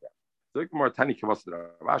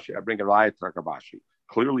bring a riot to Ravashi.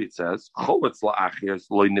 Clearly it says, if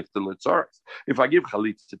I give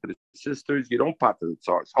chalitza to the sisters, you don't pater the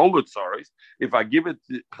tzaras. If I give it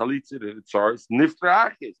to chalitza to the tzaras, nifter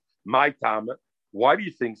achis. My time. Why do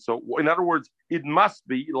you think so? In other words, it must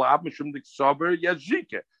be because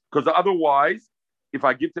otherwise, if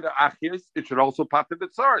I give to the achis, it should also pater the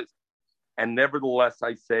tzaras. And nevertheless,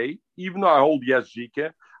 I say, even though I hold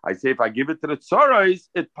yazika, I say if I give it to the tzaras,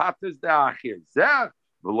 it paters the achis.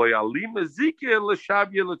 But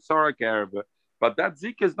that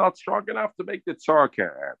zika is not strong enough to make the tzara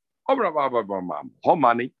care.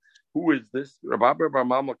 Who is this? Rabbi Bar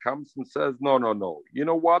Mama comes and says, no. You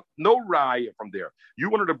know what? No raya from there. You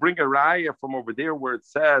wanted to bring a raya from over there where it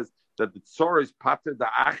says that the tzoras pater the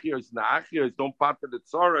achios and the achios don't pater the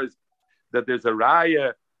tzoras, that there's a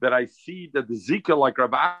raya that I see that the zika, like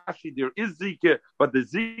Rav Ashi, there is zika, but the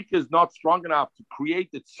zika is not strong enough to create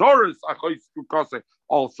the tzoras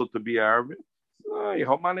also to be Arabic.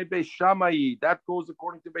 That goes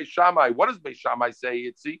according to Beis Shammai. What does Beis Shammai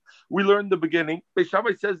say? We learned in the beginning. Beis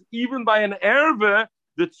Shammai says even by an erve,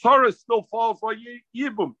 the tzara still falls by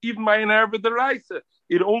yibum. Even by an erve, the raisa,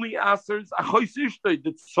 it only answers achoisishtei.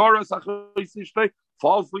 The tzara achoisishtei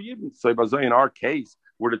falls for yibum. So in our case,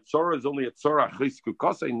 where the tzara is only a tzara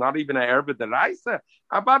achoiskukosei, not even an erve the raisa,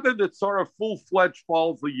 avada the tzara full fledged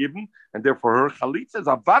falls for yibum, and therefore her chalitza is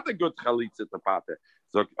avada good chalitza to pater.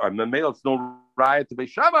 So on the male, it's no riot to Beis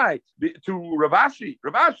Shammai, to Ravashi.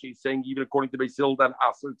 Ravashi saying even according to Beis Hillel that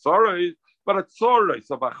Aser Tzara is, but a Tzara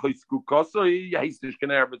so Vachosku Kosoi, Heistish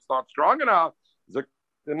Kener, it's not strong enough. So,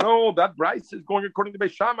 no, that Bryce is going according to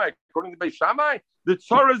Beis Shammai. According to Beis Shammai, the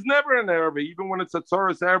Tzara is never an Erbe, even when it's a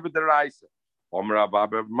Tzara Erbe deraisa. Omer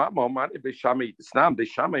Abba Mama Mani Beis Shammai Snam Beis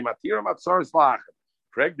Shammai Matira Matzar Slach.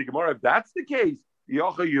 Craig the Gemara, if that's the case,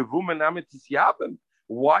 Yocha Yevum and Amitis Yabim.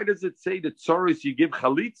 Why does it say that tzoros you give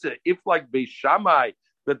chalitza? If like Beis Shammai,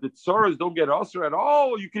 that the tzoros don't get usher at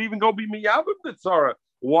all, you can even go be miyavim the tzora.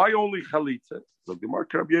 Why only chalitza? So the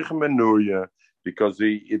mark Rabbi Yochanan ben Nuria, because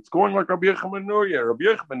it's going like Rabbi Yochanan ben Nuria. Rabbi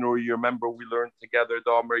Yochanan ben Nuria, you remember we learned together.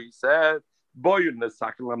 The Omer he said, "Boyun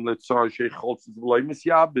nesakelam letzor sheicholtz v'loy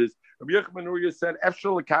misyabis." Rabbi Yochanan ben Nuria said,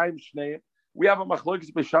 "Efshel lekayim shnei." We have a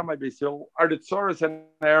machlokes Beis Shammai Beis Hillel. Are the tzoros an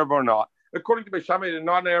erev or not? According to Beis Shammai, they're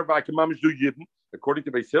not an erev. I can mamish do yidden. According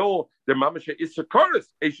to Beis Hillel, the mamisha is a chorus.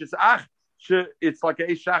 It's like a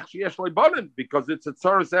eshach sheyesh leibanan because it's a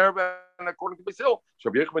tzoros erba. And according to Beis Hillel,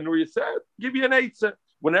 Rabbi Yochanan ben Nuria said, "Give you an eitzah.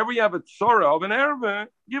 Whenever you have a tzora of an erba,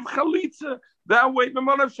 give chalitza. That way,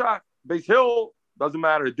 memanav shach." Beis Hillel doesn't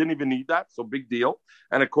matter. It didn't even need that, so big deal.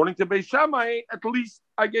 And according to Beis Shammai, at least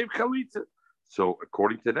I gave chalitza. So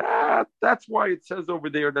according to that, that's why it says over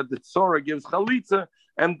there that the tzora gives chalitza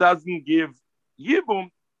and doesn't give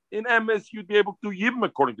yibum. In MS, you'd be able to yibum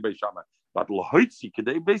according to Beis Shammai. But L'hoitzi,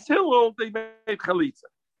 Kedei Beis Hillel, they made chalitza.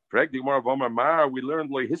 Correct? The Gemara of Omar Mar, we learned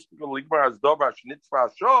Lohispikal Ligmar as Dovar Shnitzvah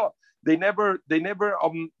Shah. They never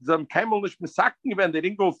them Kamelish Mesakting event. They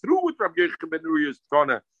didn't go through with Rabbi Yochanan ben Nuria's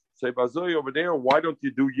Tana. Say Bazoi over there. Why don't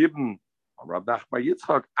you do yibum? Rabbi Nachman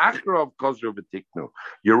Yitzchak Achrav Kozra V'Tiknu.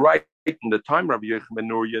 You're right. In the time Rabbi Yochanan ben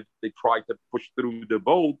Nuria, they tried to push through the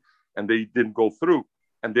bowl and they didn't go through.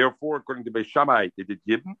 And therefore, according to Beis Shammai, they did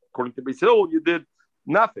yibum. According to Beis Hillel, you did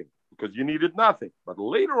nothing because you needed nothing. But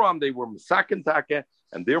later on, they were misaken take,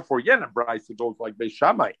 and therefore, Yena Bryce goes like Beis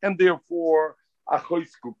Shammai, and therefore,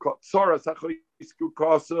 Achoisku Tzoras Achoisku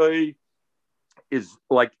Kosei is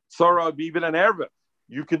like Tzora even an erva.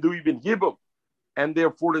 You can do even yibum, and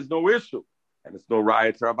therefore, there's no issue, and it's no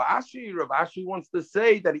riot to Rav Ashi. Rav Ashi wants to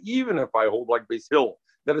say that even if I hold like Beis Hillel,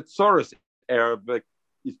 that it's Tzoras erva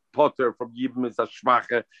is potter from Yibum is a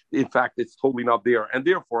shvache. In fact, it's totally not there, and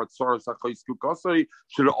therefore, Tzoros Achoisku Kosei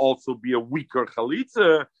should also be a weaker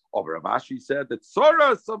chalitza. Rav Ashi said that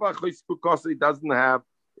Tzoros Achoisku Kosei doesn't have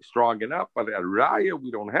strong enough, but at Raya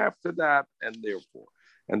we don't have to that, and therefore,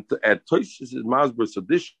 and at Toshis is Masber. So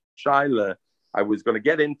this shaila, I was going to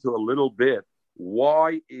get into a little bit.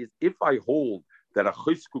 Why is if I hold that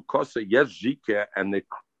Achoisku Kosei yes zika and it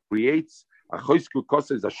creates Achoisku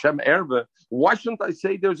Kosei is a Shem Erva. Why shouldn't I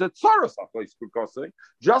say there's a Tzoros Achoisku Kosei?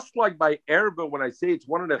 Just like by Erva, when I say it's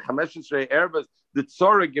one of the Chamesh Esrei Ervas, the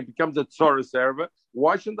Tzorah becomes a Tzoros Erva.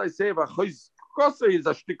 Why shouldn't I say if Achoisku Kosei is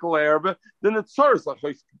a Shtikal Erva, then the Tzoros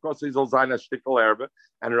Achoisku Kosei is also a Shtikal Erva?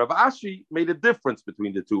 And Rav Ashi made a difference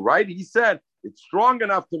between the two, right? He said it's strong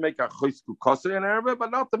enough to make Achoisku Kosei an Erva,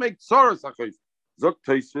 but not to make Tzoros Achoisku. Zok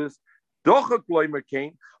Tosfos.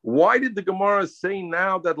 Why did the Gemara say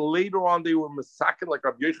now that later on they were masakin like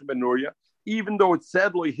Rabbi Yochanan ben Nuria, even though it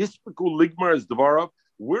said Lohispiku Ligmar as Dvarav?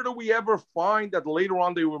 Where do we ever find that later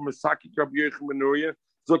on they were masakin Rabbi Yochanan ben Nuria?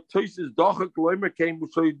 So Tosis Dochak Loimer came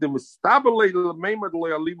so the Mustabale Lemeimer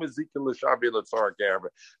Loyalima Zikil L'Shavi L'Tzar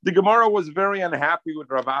Gerber. The Gemara was very unhappy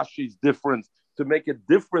with Rav Ashi's difference to make a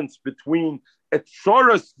difference between a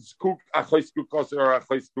Tzoros Achoisku Kosei or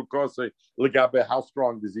Achoisku Kosei Legabe how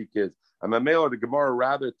strong the Zik is. And Mamela, the Gemara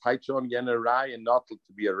rather Taichon Yenerai and not to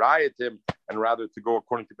be a riatim, and rather to go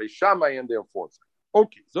according to Beis Shammai and therefore.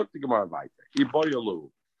 Okay, Zok the Gemara weiter.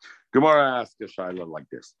 Iboyalu. Gemara asks a shaila like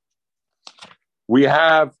this. We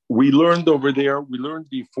learned over there, we learned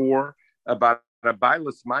before about a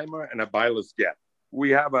Bailas Maimer and a Bailas Get.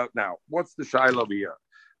 We have now, what's the shaila over here?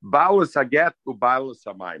 Bailas Haget or Bailas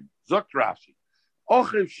Maimer. Zok Rashi.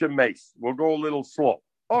 Ochiv Shemes. We'll go a little slow.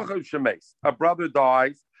 Ochiv Shemes. A brother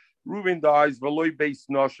dies. Reuben dies, Veloy Beis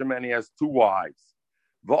Noshim, and he has two wives.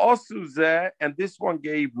 V'osu and this one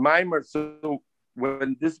gave Maimer. So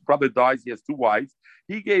when this brother dies, he has two wives.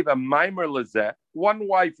 He gave a Maimer Lezeh. One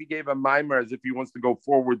wife, he gave a Maimer as if he wants to go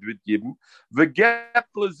forward with Yibum. V'get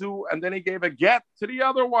Lezu, and then he gave a get to the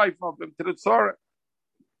other wife of him, to the Tzara.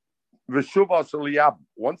 V'shuva Shaliyab.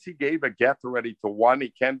 Once he gave a get already to one, he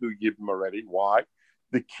can't do Yibum already. Why?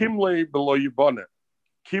 The Kimle below Yibonah.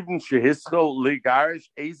 Kivin shehischel ligarish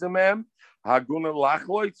ezamem haguna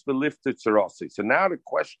lachloitz v'lifted tzarasi. So now the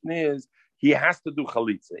question is, he has to do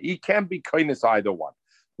chalitza. He can't be kindness either one.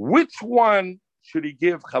 Which one should he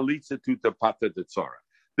give chalitza to pata de tzara?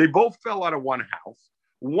 They both fell out of one house.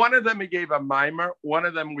 One of them he gave a mimer, one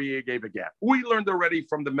of them we gave a get. We learned already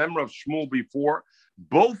from the memory of Shmuel before,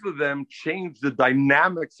 both of them changed the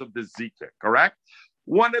dynamics of the Zika, correct?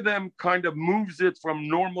 One of them kind of moves it from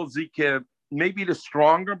normal Zika, maybe to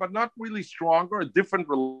stronger, but not really stronger, a different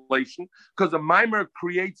relation, because a mimer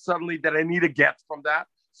creates suddenly that I need a get from that.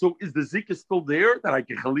 So is the Zika still there that I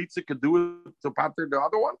can chalitza could do it to pater the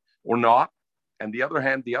other one or not? And the other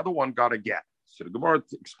hand, the other one got a get. So the Gemara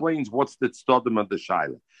explains what's the tzadim of the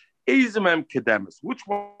shaila. Ezemem kedemus. Which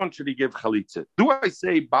one should he give chalitza? Do I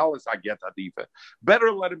say balas I get adifa?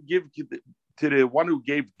 Better let him give to the one who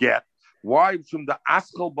gave get. Why from the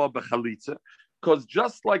aschel ba bechalitza? Because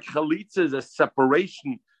just like chalitza is a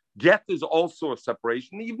separation, get is also a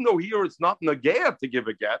separation. Even though here it's not nagea to give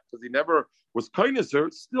a get because he never was kindness her.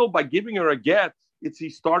 Still, by giving her a get, he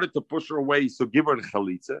started to push her away. So give her the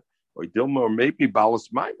chalitza. Or maybe balas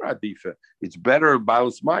maimer adifa. It's better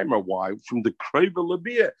balas maimer. Why? From the kreva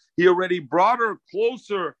labia, he already brought her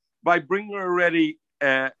closer by bringing her already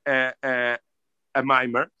a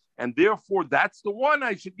maimer, and therefore that's the one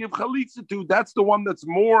I should give chalitza to. That's the one that's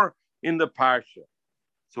more in the parsha.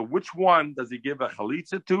 So which one does he give a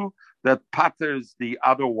chalitza to that patters the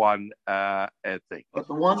other one thing? But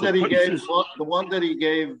the one that he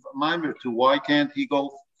gave maimer to, why can't he go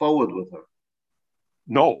forward with her?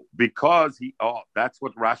 No, because that's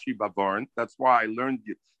what Rashi Bavarn. That's why I learned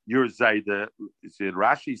your Zayda.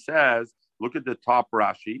 Rashi says, look at the top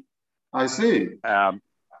Rashi. I see.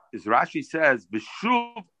 Rashi says,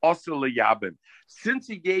 Vishuv Osel Yabim. Since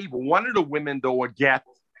he gave one of the women though a get,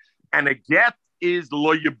 and a get is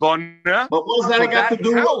lo yibana. But what does that got to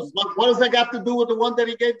do with? What does that got to do with the one that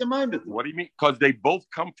he gave the mind to? What do you mean? Because they both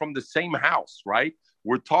come from the same house, right?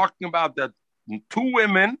 We're talking about that two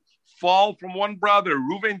women fall from one brother.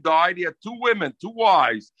 Reuven died. He had two women, two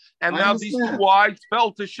wives. And now these two wives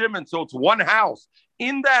fell to Shimon. So it's one house.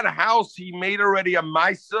 In that house, he made already a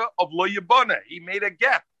maisa of lo yibana. He made a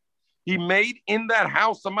get. He made in that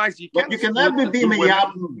house a maisa. But you can never be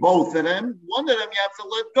miyab both of them. One of them you have to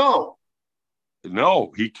let go.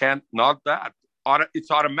 No, he can't. Not that. It's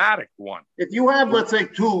automatic one. If you have, let's say,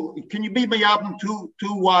 two, can you be miyab two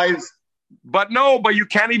wives? But you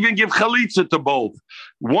can't even give chalitza to both.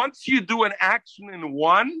 Once you do an action in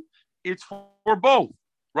one, it's for both,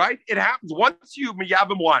 right? It happens. Once you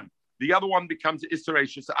miyavim one, the other one becomes Isserei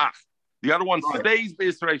Shesach. The other one stays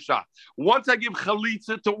Isserei Shach. Once I give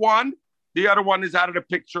chalitza to one, the other one is out of the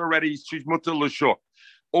picture already. She's mutter l'shur.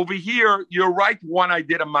 Over here, you're right. One, I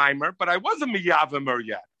did a mimer, but I wasn't miyavim her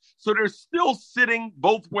yet. So they're still sitting,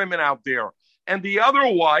 both women out there. And the other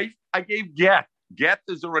wife, I gave get. Get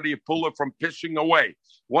is already a puller from pushing away.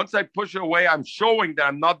 Once I push away, I'm showing that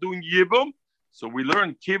I'm not doing yibum. So we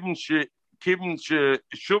learn kivin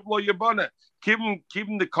shuv lo yibana,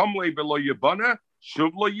 kivin the kamle below yibana,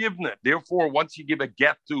 shuv lo yivna. Therefore, once you give a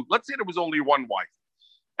get to, let's say there was only one wife,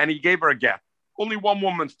 and he gave her a get. Only one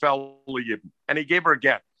woman fell yibum, and he gave her a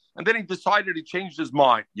get. And then he decided he changed his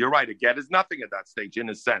mind. You're right, a get is nothing at that stage in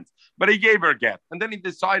a sense. But he gave her a get. And then he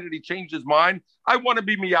decided he changed his mind. I want to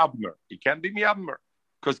be miyabmer. He can't be miyabmer.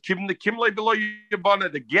 Because the kimle below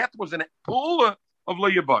yabana, the get was an pull of lo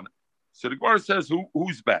yabana. So the Gemara says,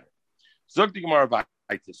 who's better? Zog the Gemara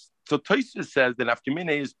v'aitis. So Tosfos says that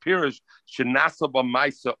afkamine is pirish shenasa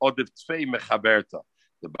b'maisa odiv tzvei mechaberta.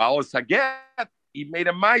 The balas haget, he made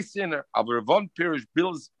a mice in her. Avravon pirish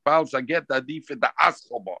bills balas haget adif the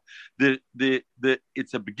aschalba. The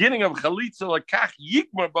it's a beginning of chalitza lakach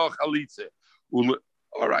yikmar ba chalitza.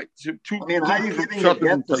 All right. So how are you giving a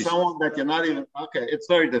get to someone that you're not even? Okay, it's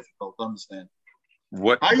very difficult to understand.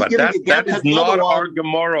 But that is not our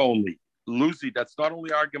Gemara only. Lucy, that's not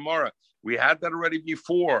only our Gemara. We had that already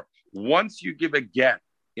before. Once you give a get,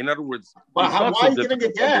 in other words, why are you giving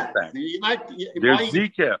a get? There's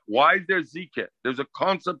Zika. Why is there Zika? There's a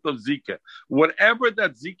concept of Zika. Whatever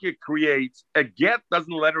that Zika creates, a get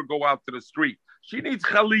doesn't let her go out to the street. She needs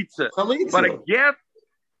chalitza. But a get,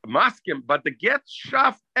 maskim, but the get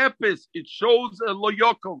shaf epis, it shows a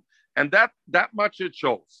loyokum. And that much it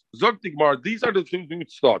shows. Zog Digmar, these are the things we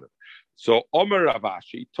started. So Omer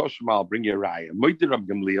Ravashi, Toshmal, bring your raya. Moide Rab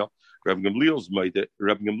Gamliel, Rab Gamliel's moide.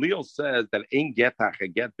 Rab Gamliel says that ain't getach a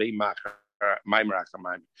get beimacher maimer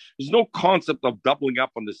achamayim. There's no concept of doubling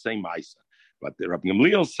up on the same ma'isa. But the Rab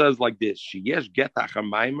Gamliel says like this: Sheyesh getach a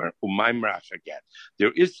maimer umaimer get.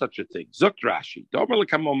 There is such a thing. Zok Rashi, Domer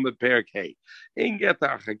lekamon beperik hey. Ain't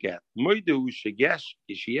getach a get. Moide hu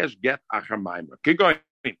sheyesh get acher maimer. Keep going.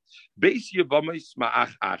 I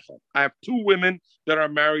have two women that are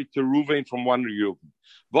married to Reuven from one Reuven.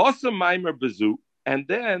 Vasa Maimer Bezu, and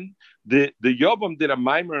then the Yovam did a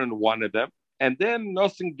Maimer in one of them, And then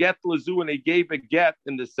nothing get lezu, and he gave a get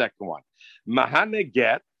in the second one. Mahane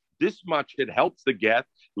get, this much it helps the get.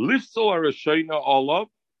 Lifsel Arashayna Olav,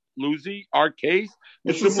 Luzi, our case.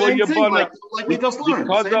 It's the same thing, like we just learned.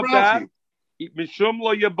 Because same of that, Mishum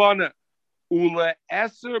lo Yabana, Ula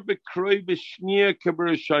Eser bekroy b'shnia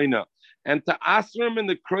keberashayna. And to asr him in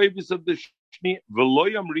the craves of the shnia,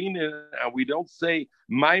 v'loyam rina, and we don't say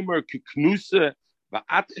maimer keknusa.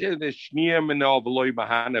 I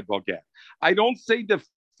don't say the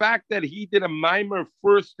fact that he did a mimer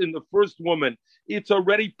first in the first woman, it's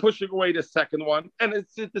already pushing away the second one. And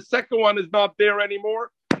it's the second one is not there anymore.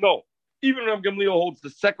 No. Even Rav Gamliel holds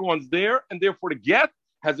the second one's there, and therefore the get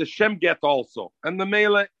has a Shem get also. And the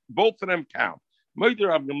mele, both of them count. What do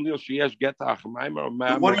you do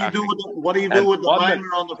with the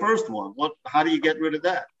mimer on the first one? How do you get rid of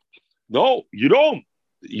that? No, you don't.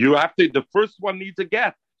 You have to, the first one needs a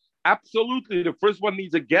get. Absolutely, the first one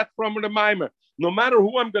needs a get from the mimer. No matter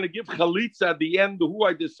who I'm going to give chalitza at the end, who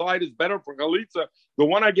I decide is better for chalitza, the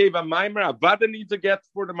one I gave a mimer, Avada needs a get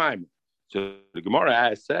for the mimer. So the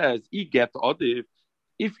Gemara says, "E get odiv."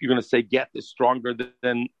 If you're going to say get is stronger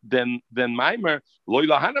than mimer, loy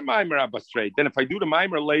lahana mimer abastrei. Then if I do the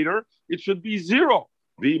mimer later, it should be 0.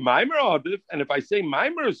 The mimer odiv, and if I say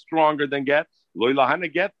mimer is stronger than get, loy lahana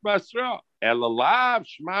get basra. I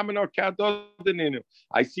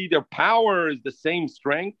see their power is the same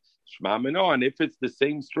strength. And if it's the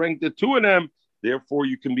same strength, the two of them, therefore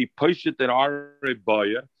you can be pushed at Ari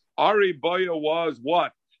Baya. Ari Baya was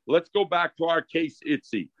what? Let's go back to our case,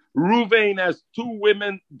 Itzi. Ruvain has 2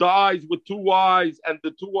 women, dies with 2 wives, and the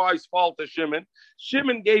 2 wives fall to Shimon.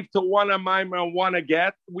 Shimon gave to one a mimer and one a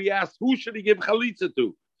get. We asked, who should he give chalitza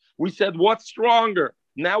to? We said, what's stronger?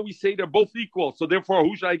 Now we say they're both equal. So therefore,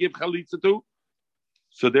 who should I give chalitza to?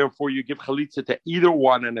 So therefore, you give chalitza to either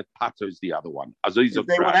one, and it patters the other one. If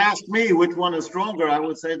they would ask me which one is stronger, I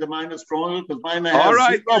would say the mine is stronger because mine has all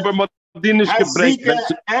right, Zika, no, but Zika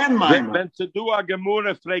and mine. Wenn ze du a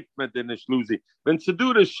gemure fragt mit den Schlusi. Wenn ze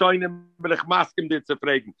du de scheine mit maskem dit zu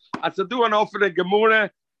fragen. Als ze du an offene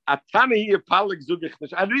gemure a tane hier Paulik zug ich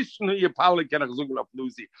nicht. A rischen hier Paulik kann ich sagen auf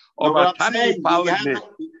Lucy. Aber tane hier Paulik nicht.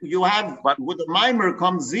 You have, with the mimer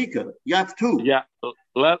comes Zika. You have 2. Yeah,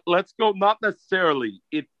 let's go, not necessarily.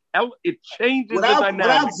 It changes the dynamics.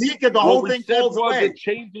 Without Zika, the whole thing falls away. It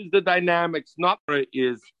changes the dynamics. Not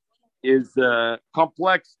is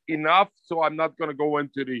complex enough, so I'm not going to go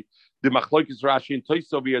into the Machlokes Rashi and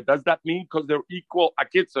Tosaf here. Does that mean because they're equal?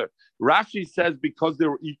 Akitzer. Rashi says because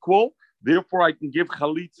they're equal, therefore I can give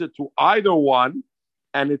chalitza to either one,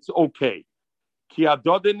 and it's okay. Ki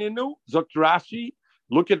adodeninu, zokt Rashi.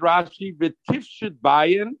 Look at Rashi. V'tifshit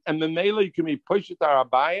bayin, and memela you can be pushed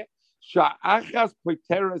arabayin. Sha'achas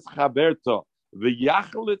poiteres chaberto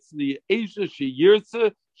v'yachlitz li'esha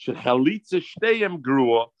sheyirtze shechalitza shteyem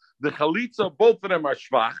grua. The chalitza, both of them are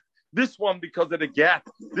shvach. This one because of the get,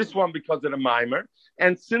 this one because of the mimer.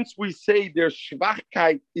 And since we say their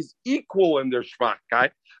shvachkeit is equal in their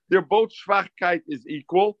shvachkeit, they're both shvachkeit is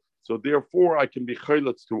equal, so therefore I can be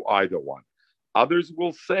chalitz to either one. Others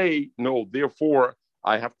will say, no, therefore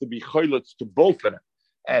I have to be chalitz to both of them.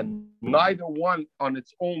 And neither one on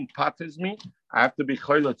its own patters me. I have to be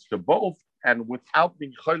chalitz to both, and without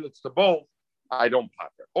being chalitz to both, I don't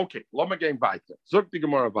patter. Okay, lama game weiter. Zog die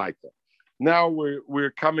Gemara weiter. Now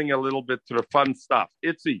we're coming a little bit to the fun stuff.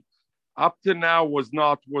 Itzi, up to now was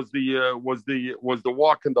the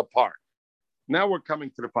walk in the park. Now we're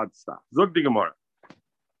coming to the fun stuff. Zog die Gemara.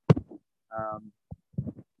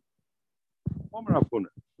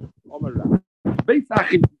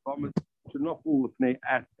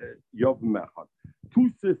 Two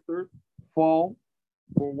sisters fall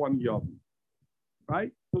for one yom.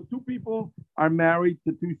 Right? So 2 people are married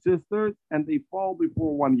to 2 sisters and they fall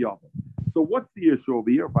before one yom. So what's the issue over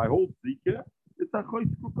here? If I hold Zika, it's a chois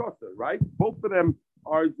kukasa, right? Both of them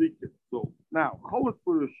are Zika. So now,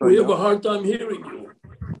 we have a hard time hearing you.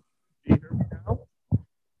 Do you hear me now?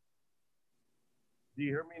 Do you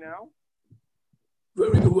hear me now?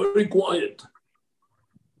 Very, very quiet.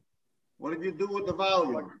 What did you do with the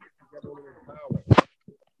volume?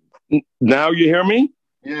 Now you hear me?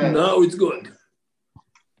 Yeah. Now it's good.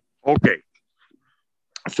 Okay.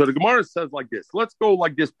 So the Gemara says like this. Let's go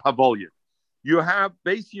like this pavilion. You have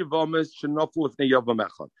Beis Yevamis Shenofel Lifnei Yavam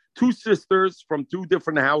Echad. 2 sisters from 2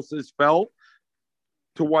 different houses fell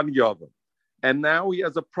to one Yavam. And now he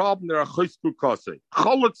has a problem. There are Chosku Kase.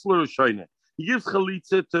 Cholitz L'Rishayne. He gives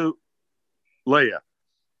Chalitza to Leah.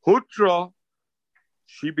 Hutra,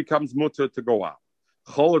 she becomes mutter to go out.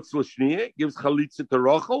 Cholitz L'Shniye gives Chalitza to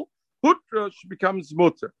Rachel. Hutra, she becomes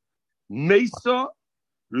mutter. Mesa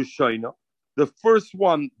Rishayna. The first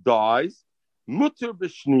one dies. Mutter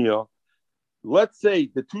b'shnia. Let's say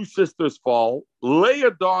the two sisters fall.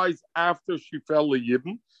 Leah dies after she fell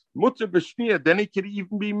liyibim. Mutter b'shnia. Then he could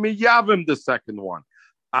even be miyavim, the second one.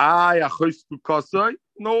 No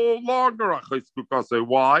longer achos kukasei.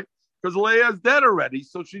 Why? Because Leah is dead already,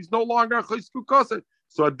 so she's no longer achos kukasei.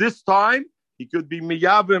 So at this time, he could be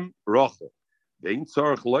miyavim Rachel. Even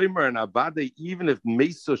if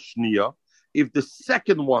Mesa Shnia, if the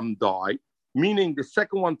second one died, meaning the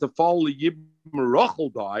second one to fall to Yibim Rachel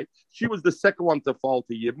died, she was the second one to fall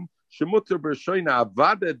to Yibim. Shemutter Bershoina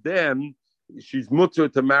Avada, then she's mutter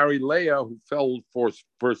to marry Leah, who fell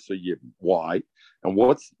first to Yibim. Why? And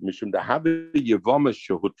what's Mishum Dahavi Yavama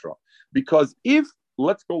Shehutra? Because if,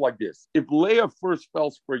 let's go like this, if Leah first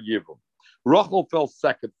fell for Yibim, Rachel fell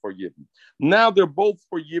second for Yibim. Now they're both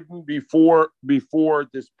for Yibim before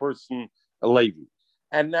this person, Levi.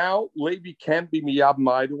 And now Levi can't be Miyab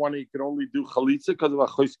Ma'idwan, he can only do Chalitza because of a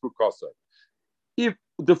Chosku Kasa. If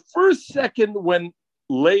the first second when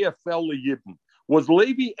Leah fell to Yibim, was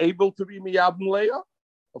Levi able to be Miyab Leah?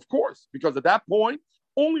 Of course, because at that point,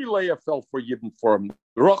 only Leah fell for Yibim for him.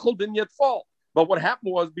 Rachel didn't yet fall. But what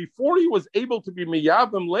happened was, before he was able to be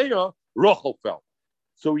Miyab Leah, Rachel fell.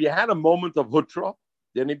 So he had a moment of Hutra,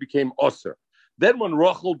 then he became Osir. Then when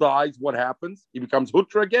Rachel dies, what happens? He becomes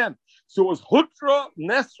Hutra again. So it was Hutra,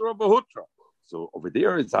 Nesra, Hutra. So over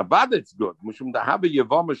there, it's Abad, it's good. Mushum Dahabi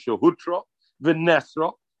Yavama Shehutra,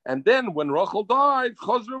 V'Nesra. And then when Rachel died,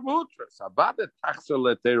 Chazra Hutra. So Abad, Tachsa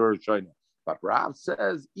Letera Shina. But Rav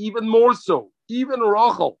says, even more so, even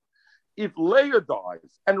Rachel, if Leah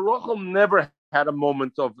dies, and Rachel never had a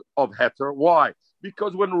moment of Heter, why?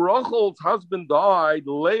 Because when Rachel's husband died,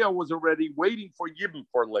 Leah was already waiting for Yibim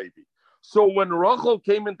for Levi. So when Rachel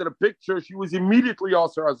came into the picture, she was immediately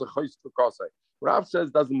also as a Chos Kukasei. Rav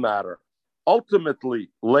says doesn't matter.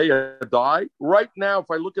 Ultimately, Leah died. Right now,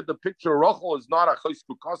 if I look at the picture, Rachel is not a Chos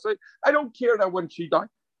Kukasei. I don't care that when she died,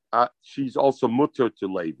 she's also mutter to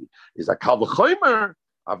Levi. Is a Kal V'chomer,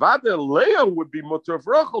 Avada Leah would be mutter if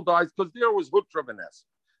Rachel dies because there was Hutra V'Nes.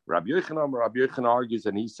 Rabbi Yochanan argues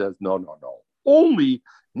and he says, no. Only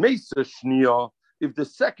Mesa Shnia, if the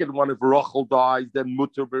second one, if Rachel dies, then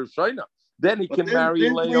Mutter Bershaina. Then he can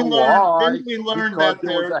marry Leah. Why? Didn't we learn that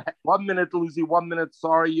there? 1 minute, Lucy, 1 minute.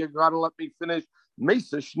 Sorry, you got to let me finish.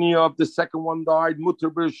 Mesa Shnia, if the second one died,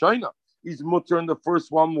 Mutter Bershaina. He's Mutter in the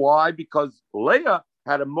first one. Why? Because Leah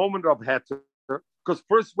had a moment of Heter. Because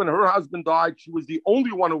first, when her husband died, she was the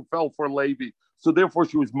only one who fell for Levi. So therefore,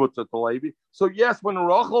 she was mutter to Levi. So yes, when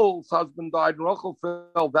Rachel's husband died and Rachel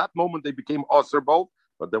fell, that moment they became Osir both.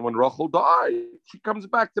 But then when Rachel died, she comes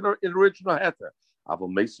back to the original Heter.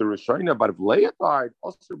 But if Leah died,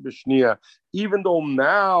 Osir B'Shnia, even though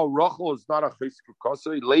now Rachel is not a Chesku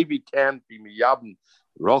Kosei, Levi can't be Miyabn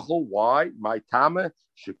Rachel. Why? My Tame,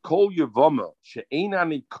 Shekol Yevama,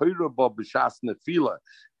 She'enani Koiraba B'Shas Nefila.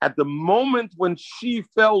 At the moment when she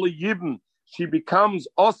fell to Yibn, she becomes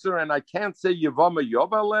Osir, and I can't say Yevama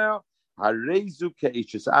Yobaleh.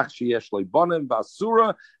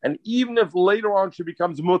 And even if later on she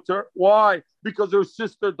becomes mutter, why? Because her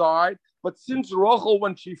sister died. But since Rachel,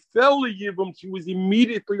 when she fell to Yibum, she was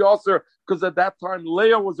immediately Osir, because at that time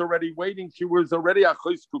Leah was already waiting. She was already a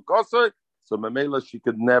Chos Kukasei, so Mamela she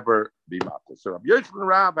could never be matter. So Rabbi Yochanan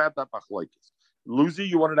Rav had that machlokes. Lucy,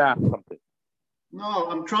 you wanted to ask something? No,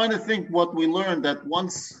 I'm trying to think what we learned. That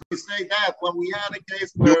once we say that, when we had a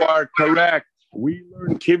case where... You are correct. We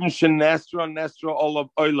learn Kivshin Nesra all of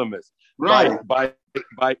Oilamis, right,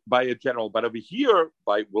 by a general. But over here,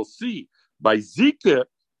 we'll see, by Zika,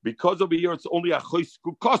 because over here it's only a Chos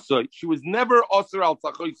Kukasei, she was never Osir al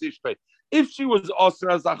Chos Ishtoi. If she was Osir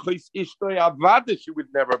as a Chos Ishtoi Avada, she would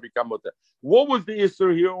never become Mutter. What was the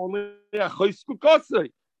Isser here? Only a Chos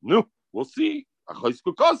Kukasei. No, we'll see. A Chos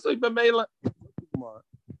Kukasei b'meila.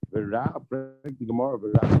 The Gemara,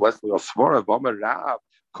 Wesley Osvara, Vama Rav,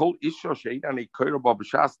 Kol Isha Sheidani Koiraba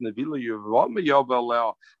B'Shas Nevila Yevama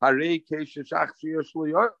Yoveleo Harei Keshe Shachshi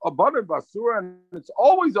Yeshli Abana Basura, and it's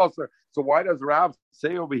always Osir. So why does Rav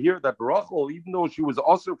say over here that Rachel, even though she was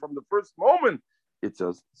Osir from the first moment, it's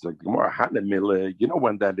a Gemara Hanemile, you know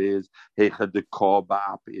when that is. When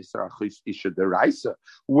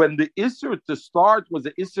the Isser to start was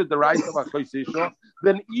the Isser Deraisa Achos Isha,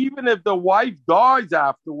 then even if the wife dies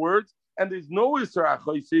afterwards and there's no Isser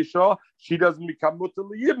Achos Isha, she doesn't become Mutter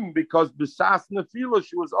L'Yibim because B'Sas Nefila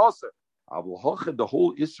she was Osir. The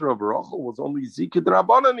whole Isra of Rachel was only Zikid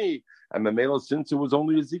Rabbanani, and Mamela, since it was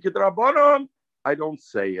only a Zikid Rabbanan, I don't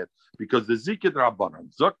say it because the Zikid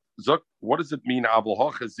Rabbanan. Zuk, what does it mean? Abul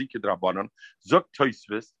Hocha Zikid Rabbanan. Zuk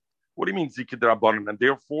Toisvis. What do you mean Zikid Rabbanan? And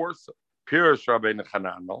therefore, Pirish Rabbeinu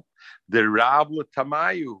Chananel, the Rabla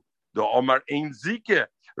Tamayu. The Omar ain't Zike.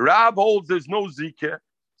 Rab holds there's no Zike.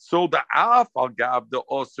 So the Af al Gab the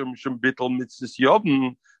Osum Shem Bittel Mitzvahs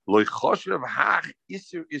Yodin Loy Choshev Hach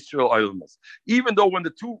Isser Israel Oilmas. Even though when the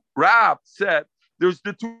two Rab said there's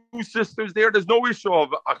the two sisters there's no issue of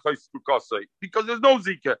Achais Kukasai because there's no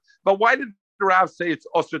Zika. But why did the Rab say it's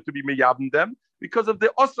Osir to be Meyabim them? Because of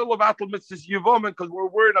the Osir of Atal Mitzvahs Yivom, because we're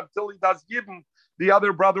worried until he does Yibim, the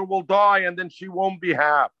other brother will die and then she won't be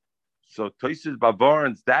happy. So Toises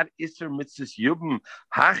Bavarans, that Isser Mitzvahs Yibim,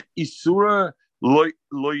 Hach Isura Loy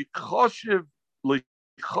Choshev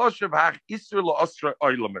Hach Isur Lo Osra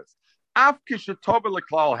Oilamis. Afke Shetove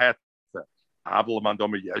Leklal Het.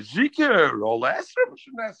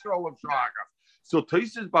 So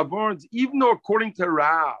Toises Bavarans, even though according to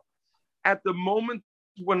Rav, at the moment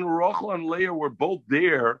when Rachel and Leah were both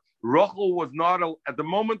there, Rachel was not, at the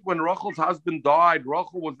moment when Rachel's husband died,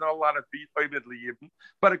 Rachel was not allowed to be Oived Liyibn.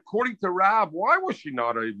 But according to Rav, why was she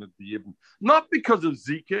not Oived Liyibn? Not because of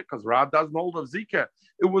Zika, because Rav doesn't hold of Zika.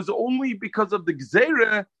 It was only because of the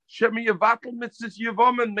Gzeira, Shemi Yavatel Mitzvahs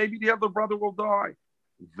Yavam, and maybe the other brother will die.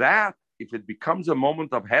 That, if it becomes a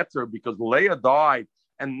moment of Heter, because Leah died,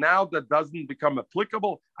 and now that doesn't become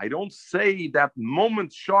applicable, I don't say that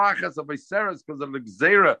moment Shachas of Iseres because of the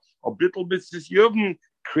Gzeira of Bittel Mitzvahs Yavam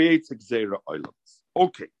creates a Gzeira Oilams.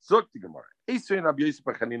 Okay, so the Gemara.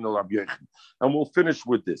 And we'll finish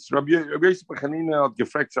with this. Rabbi Yosef Chanina had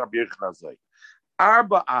gefragt Rabbi Yochanan.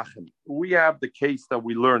 Arba Achim. We have the case that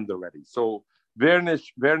we learned already. So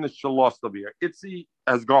Vernish lost over here. Itzi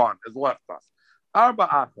has gone, has left us. Arba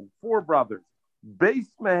Achim, 4 brothers.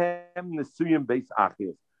 Beis Mehem Nesuyim Beis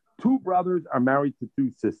Achis. 2 brothers are married to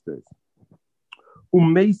 2 sisters.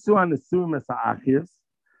 Umeisu Nesuyim Es Achis.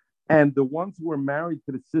 And the ones who were married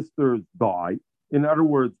to the sisters died. In other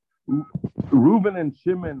words, Reuben and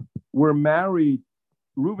Shimon were married.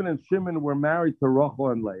 Reuben and Shimon were married to Rachel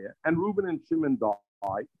and Leah, and Reuben and Shimon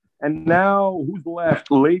died. And now, who's left?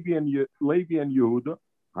 Levi and Yehuda.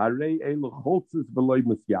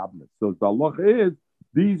 So the halacha is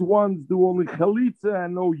these ones do only chalitza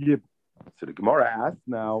and no yib. So the Gemara asks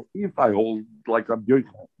now, if I hold like Rabbi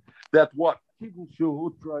Yochanan, that what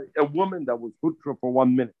a woman that was hutra for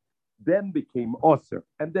 1 minute, then became Osir,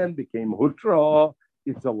 and then became Hutra,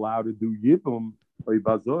 it's allowed to do Yibum.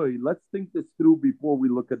 Let's think this through before we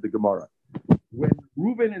look at the Gemara. When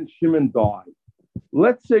Reuben and Shimon died,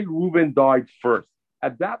 let's say Reuben died first.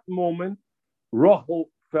 At that moment, Rachel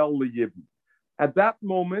fell to Yibum. At that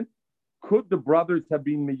moment, could the brothers have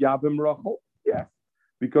been Miyavim Rachel? Yes,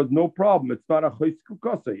 because no problem. It's not a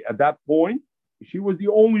Chayskukase. At that point, she was the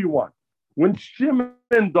only one. When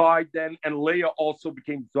Shimon died then, and Leah also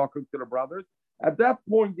became Zakuk to the brothers, at that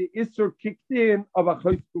point, the Isser kicked in of a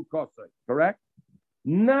Chayskuk Kosai, correct?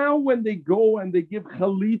 Now when they go and they give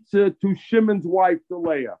Chalitza to Shimon's wife, to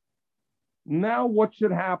Leah, now what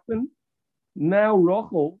should happen? Now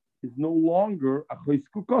Rachel is no longer a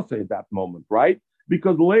Chayskuk Kosai at that moment, right?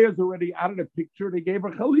 Because Leah's already out of the picture, they gave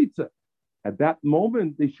her Chalitza. At that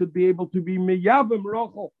moment, they should be able to be Miyavim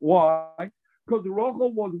Rachel. Why? Because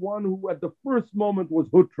Rachel was one who at the first moment was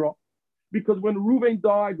Hutra. Because when Reuven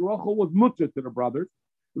died, Rachel was Mutter to the brothers.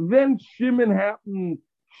 Then Shimon happened,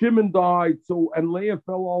 Shimon died, so and Leah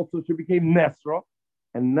fell also, she became Nesra.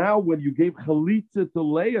 And now when you gave Chalitza to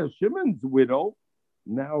Leah, Shimon's widow,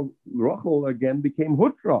 now Rachel again became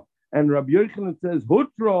Hutra. And Rabbi Yochanan says,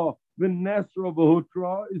 Hutra, the Nesra of a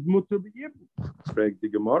Hutra is Mutter b'Yibn. The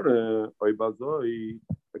Gemara,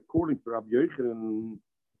 according to Rabbi Yochanan,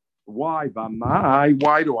 why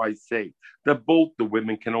do I say that both the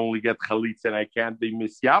women can only get chalitza and I can't be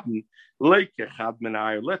misyabim? Let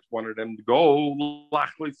one of them go and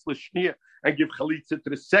give chalitza to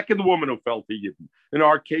the second woman who fell to Yibn. In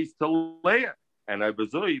our case, to Leah. And I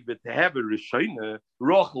was to have a Rishayna,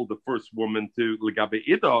 Rachel, the first woman to Legabe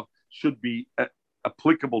Ida, should be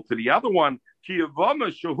applicable to the other one. And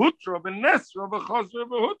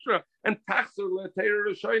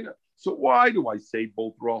so why do I say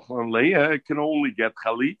both Rachel and Leah can only get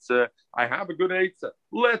chalitza? I have a good eitzah.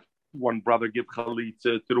 Let one brother give chalitza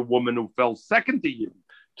to the woman who fell second to you,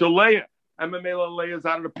 to Leah. And Mamela Leah's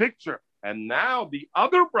out of the picture. And now the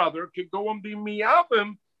other brother could go and be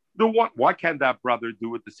miyavim. The one, why can't that brother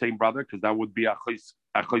do it, the same brother? Because that would be a chais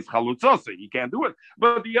chalutza. He can't do it.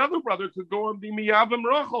 But the other brother could go and be miyavim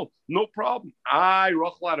Rachel. No problem.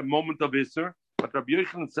 Rachel had a moment of Isser. But Rabbi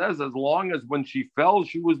Yochanan says, as long as when she fell,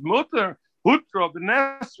 she was mutter, hutra,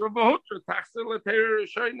 v'nesra, v'hutra, taxer l'teir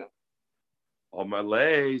rishayna.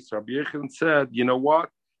 Omalei, Rabbi Yochanan said, you know what?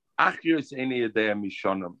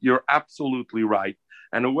 You're absolutely right.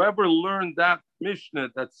 And whoever learned that Mishnah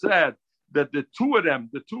that said that the two of them,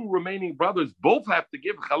 the two remaining brothers, both have to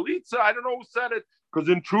give chalitza. I don't know who said it, because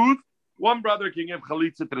in truth, one brother can give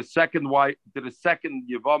chalitza to the second wife, to the second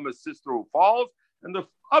Yevamah sister who falls, and the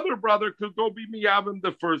other brother could go be miyavim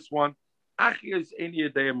the first one. Just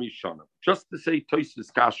to say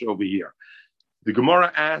Tosis Kasha over here. The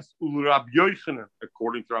Gemara asks, Rab Yochanan,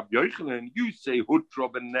 according to Rab Yochanan, you say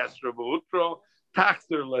Hutra ben Nesra v'Hutra,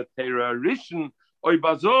 Tachter letera Rishon, oy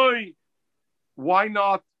bazoi. Why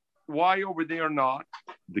not? Why over there not?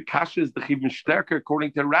 The Kasha is the Chivin Stärker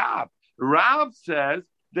according to Rab. Rab says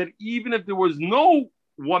that even if there was no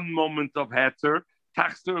one moment of heter,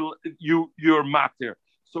 Tachter, you're matir.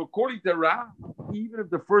 So according to Rab, even if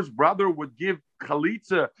the first brother would give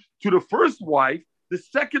chalitza to the first wife, the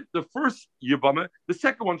first Yevamah, the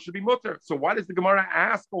second one should be mutter. So why does the Gemara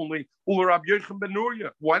ask only Ul Rab Yochanan ben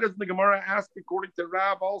Nurya? Why doesn't the Gemara ask according to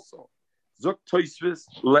Rab also? Zok Tosfos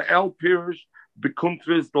le'el pirish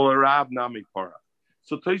bekuntris l'Rab nami para.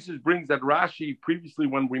 So Tosfos brings that Rashi previously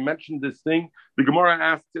when we mentioned this thing, the Gemara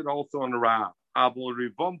asked it also on Rab. Abel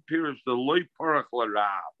rivom pirish the loy parach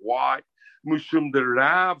l'Rab. Why? Mushum the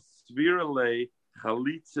Rab svirale.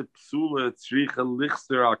 Chalitza psula tzricha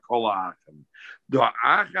lichster al kol ha'achim. Do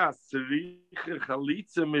achas tzricha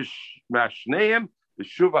chalitza mashneim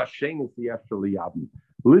v'shuv Hashem is the yavim.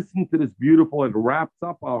 Listen to this beautiful. It wraps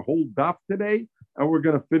up our whole daf today, and we're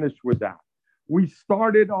going to finish with that. We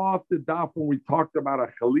started off the daf when we talked about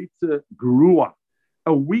a chalitza grua.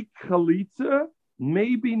 A weak chalitza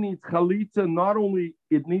maybe needs chalitza. Not only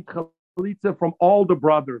it needs chalitza from all the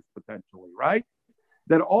brothers potentially, right?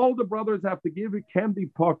 That all the brothers have to give, it can be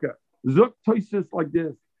paka. Zuk Tosis like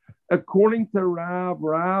this. According to Rab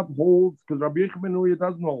holds, because Rabbi Yochanan ben Nurya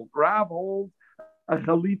doesn't hold. Rab holds a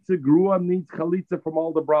chalitza grua needs chalitza from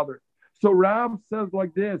all the brothers. So Rab says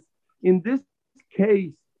like this. In this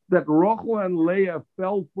case, that Rachel and Leah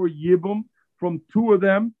fell for Yibum from two of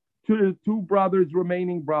them to the two brothers,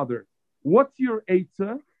 remaining brothers. What's your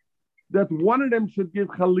eitzah? That one of them should give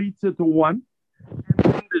chalitza to one.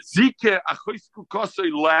 The Zike Achoisku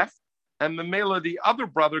Kosei left, and the male of the other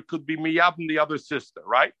brother could be Miyabim, the other sister,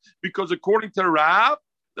 right? Because according to Rav,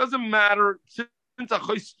 doesn't matter, since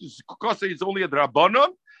Achoisku Kosei is only a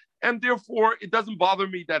Drabonon, and therefore it doesn't bother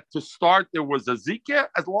me that to start there was a Zike.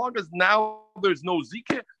 As long as now there's no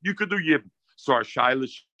Zike, you could do Yibim. So our shaila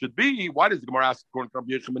should be, why does the Gemara ask according to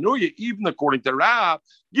Rabbi Yochanan ben Nurya, even according to Rav,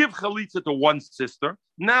 give chalitza to one sister.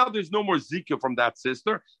 Now there's no more zika from that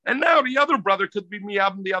sister, and now the other brother could be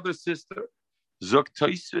miyavim the other sister. Zok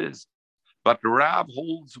Tosfos, but Rav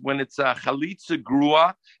holds when it's a chalitza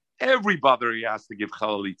grua, every brother he has to give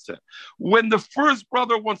chalitza. When the first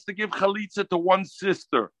brother wants to give chalitza to one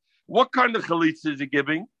sister, what kind of chalitza is he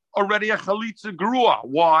giving? Already a chalitza grua.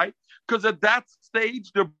 Why? Because at that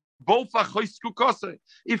stage they're both a choisku kose.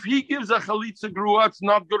 If he gives a chalitza grua, it's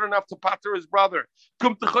not good enough to pater his brother.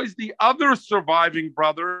 Come to chos, the other surviving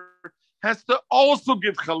brother has to also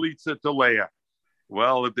give chalitza to Leah.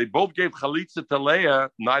 Well, if they both gave chalitza to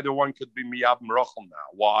Leah, neither one could be miyabim Rachel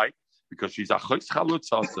now. Why? Because she's a chos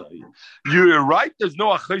chalutzase. You're right. There's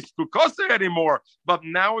no a choisku kose anymore, but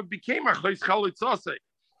now it became a chos chalutzase.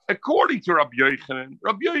 According to Rabbi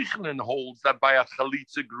Yochanan holds that by a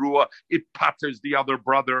chalitza grua, it patters the other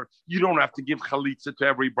brother. You don't have to give chalitza to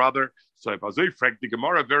every brother. So if Azoi Frank the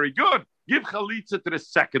Gemara, very good. Give chalitza to the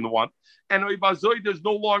second one. And if Azoi, there's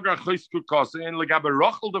no longer a chayisku kasa. And Legabe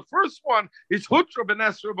Rachel, the first one, is hutra ben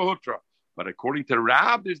esra b'hutra. But according to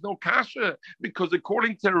Rav, there's no kasha. Because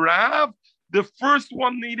according to Rav, the first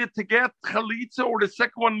one needed to get chalitza, or the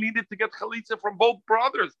second one needed to get chalitza from both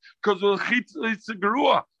brothers. Because it's a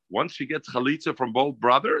grua. Once she gets chalitza from both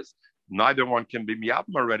brothers, neither one can be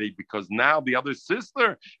miyabim already, because now the other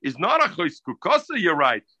sister is not a chois kukasa, you're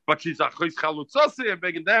right, but she's a chois chalutzase, and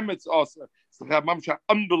begging them it's also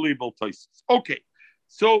unbelievable choices. Okay,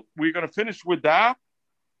 so we're going to finish with that,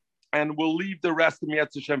 and we'll leave the rest of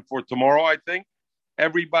Mitzvah Hashem for tomorrow, I think.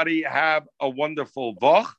 Everybody have a wonderful vach.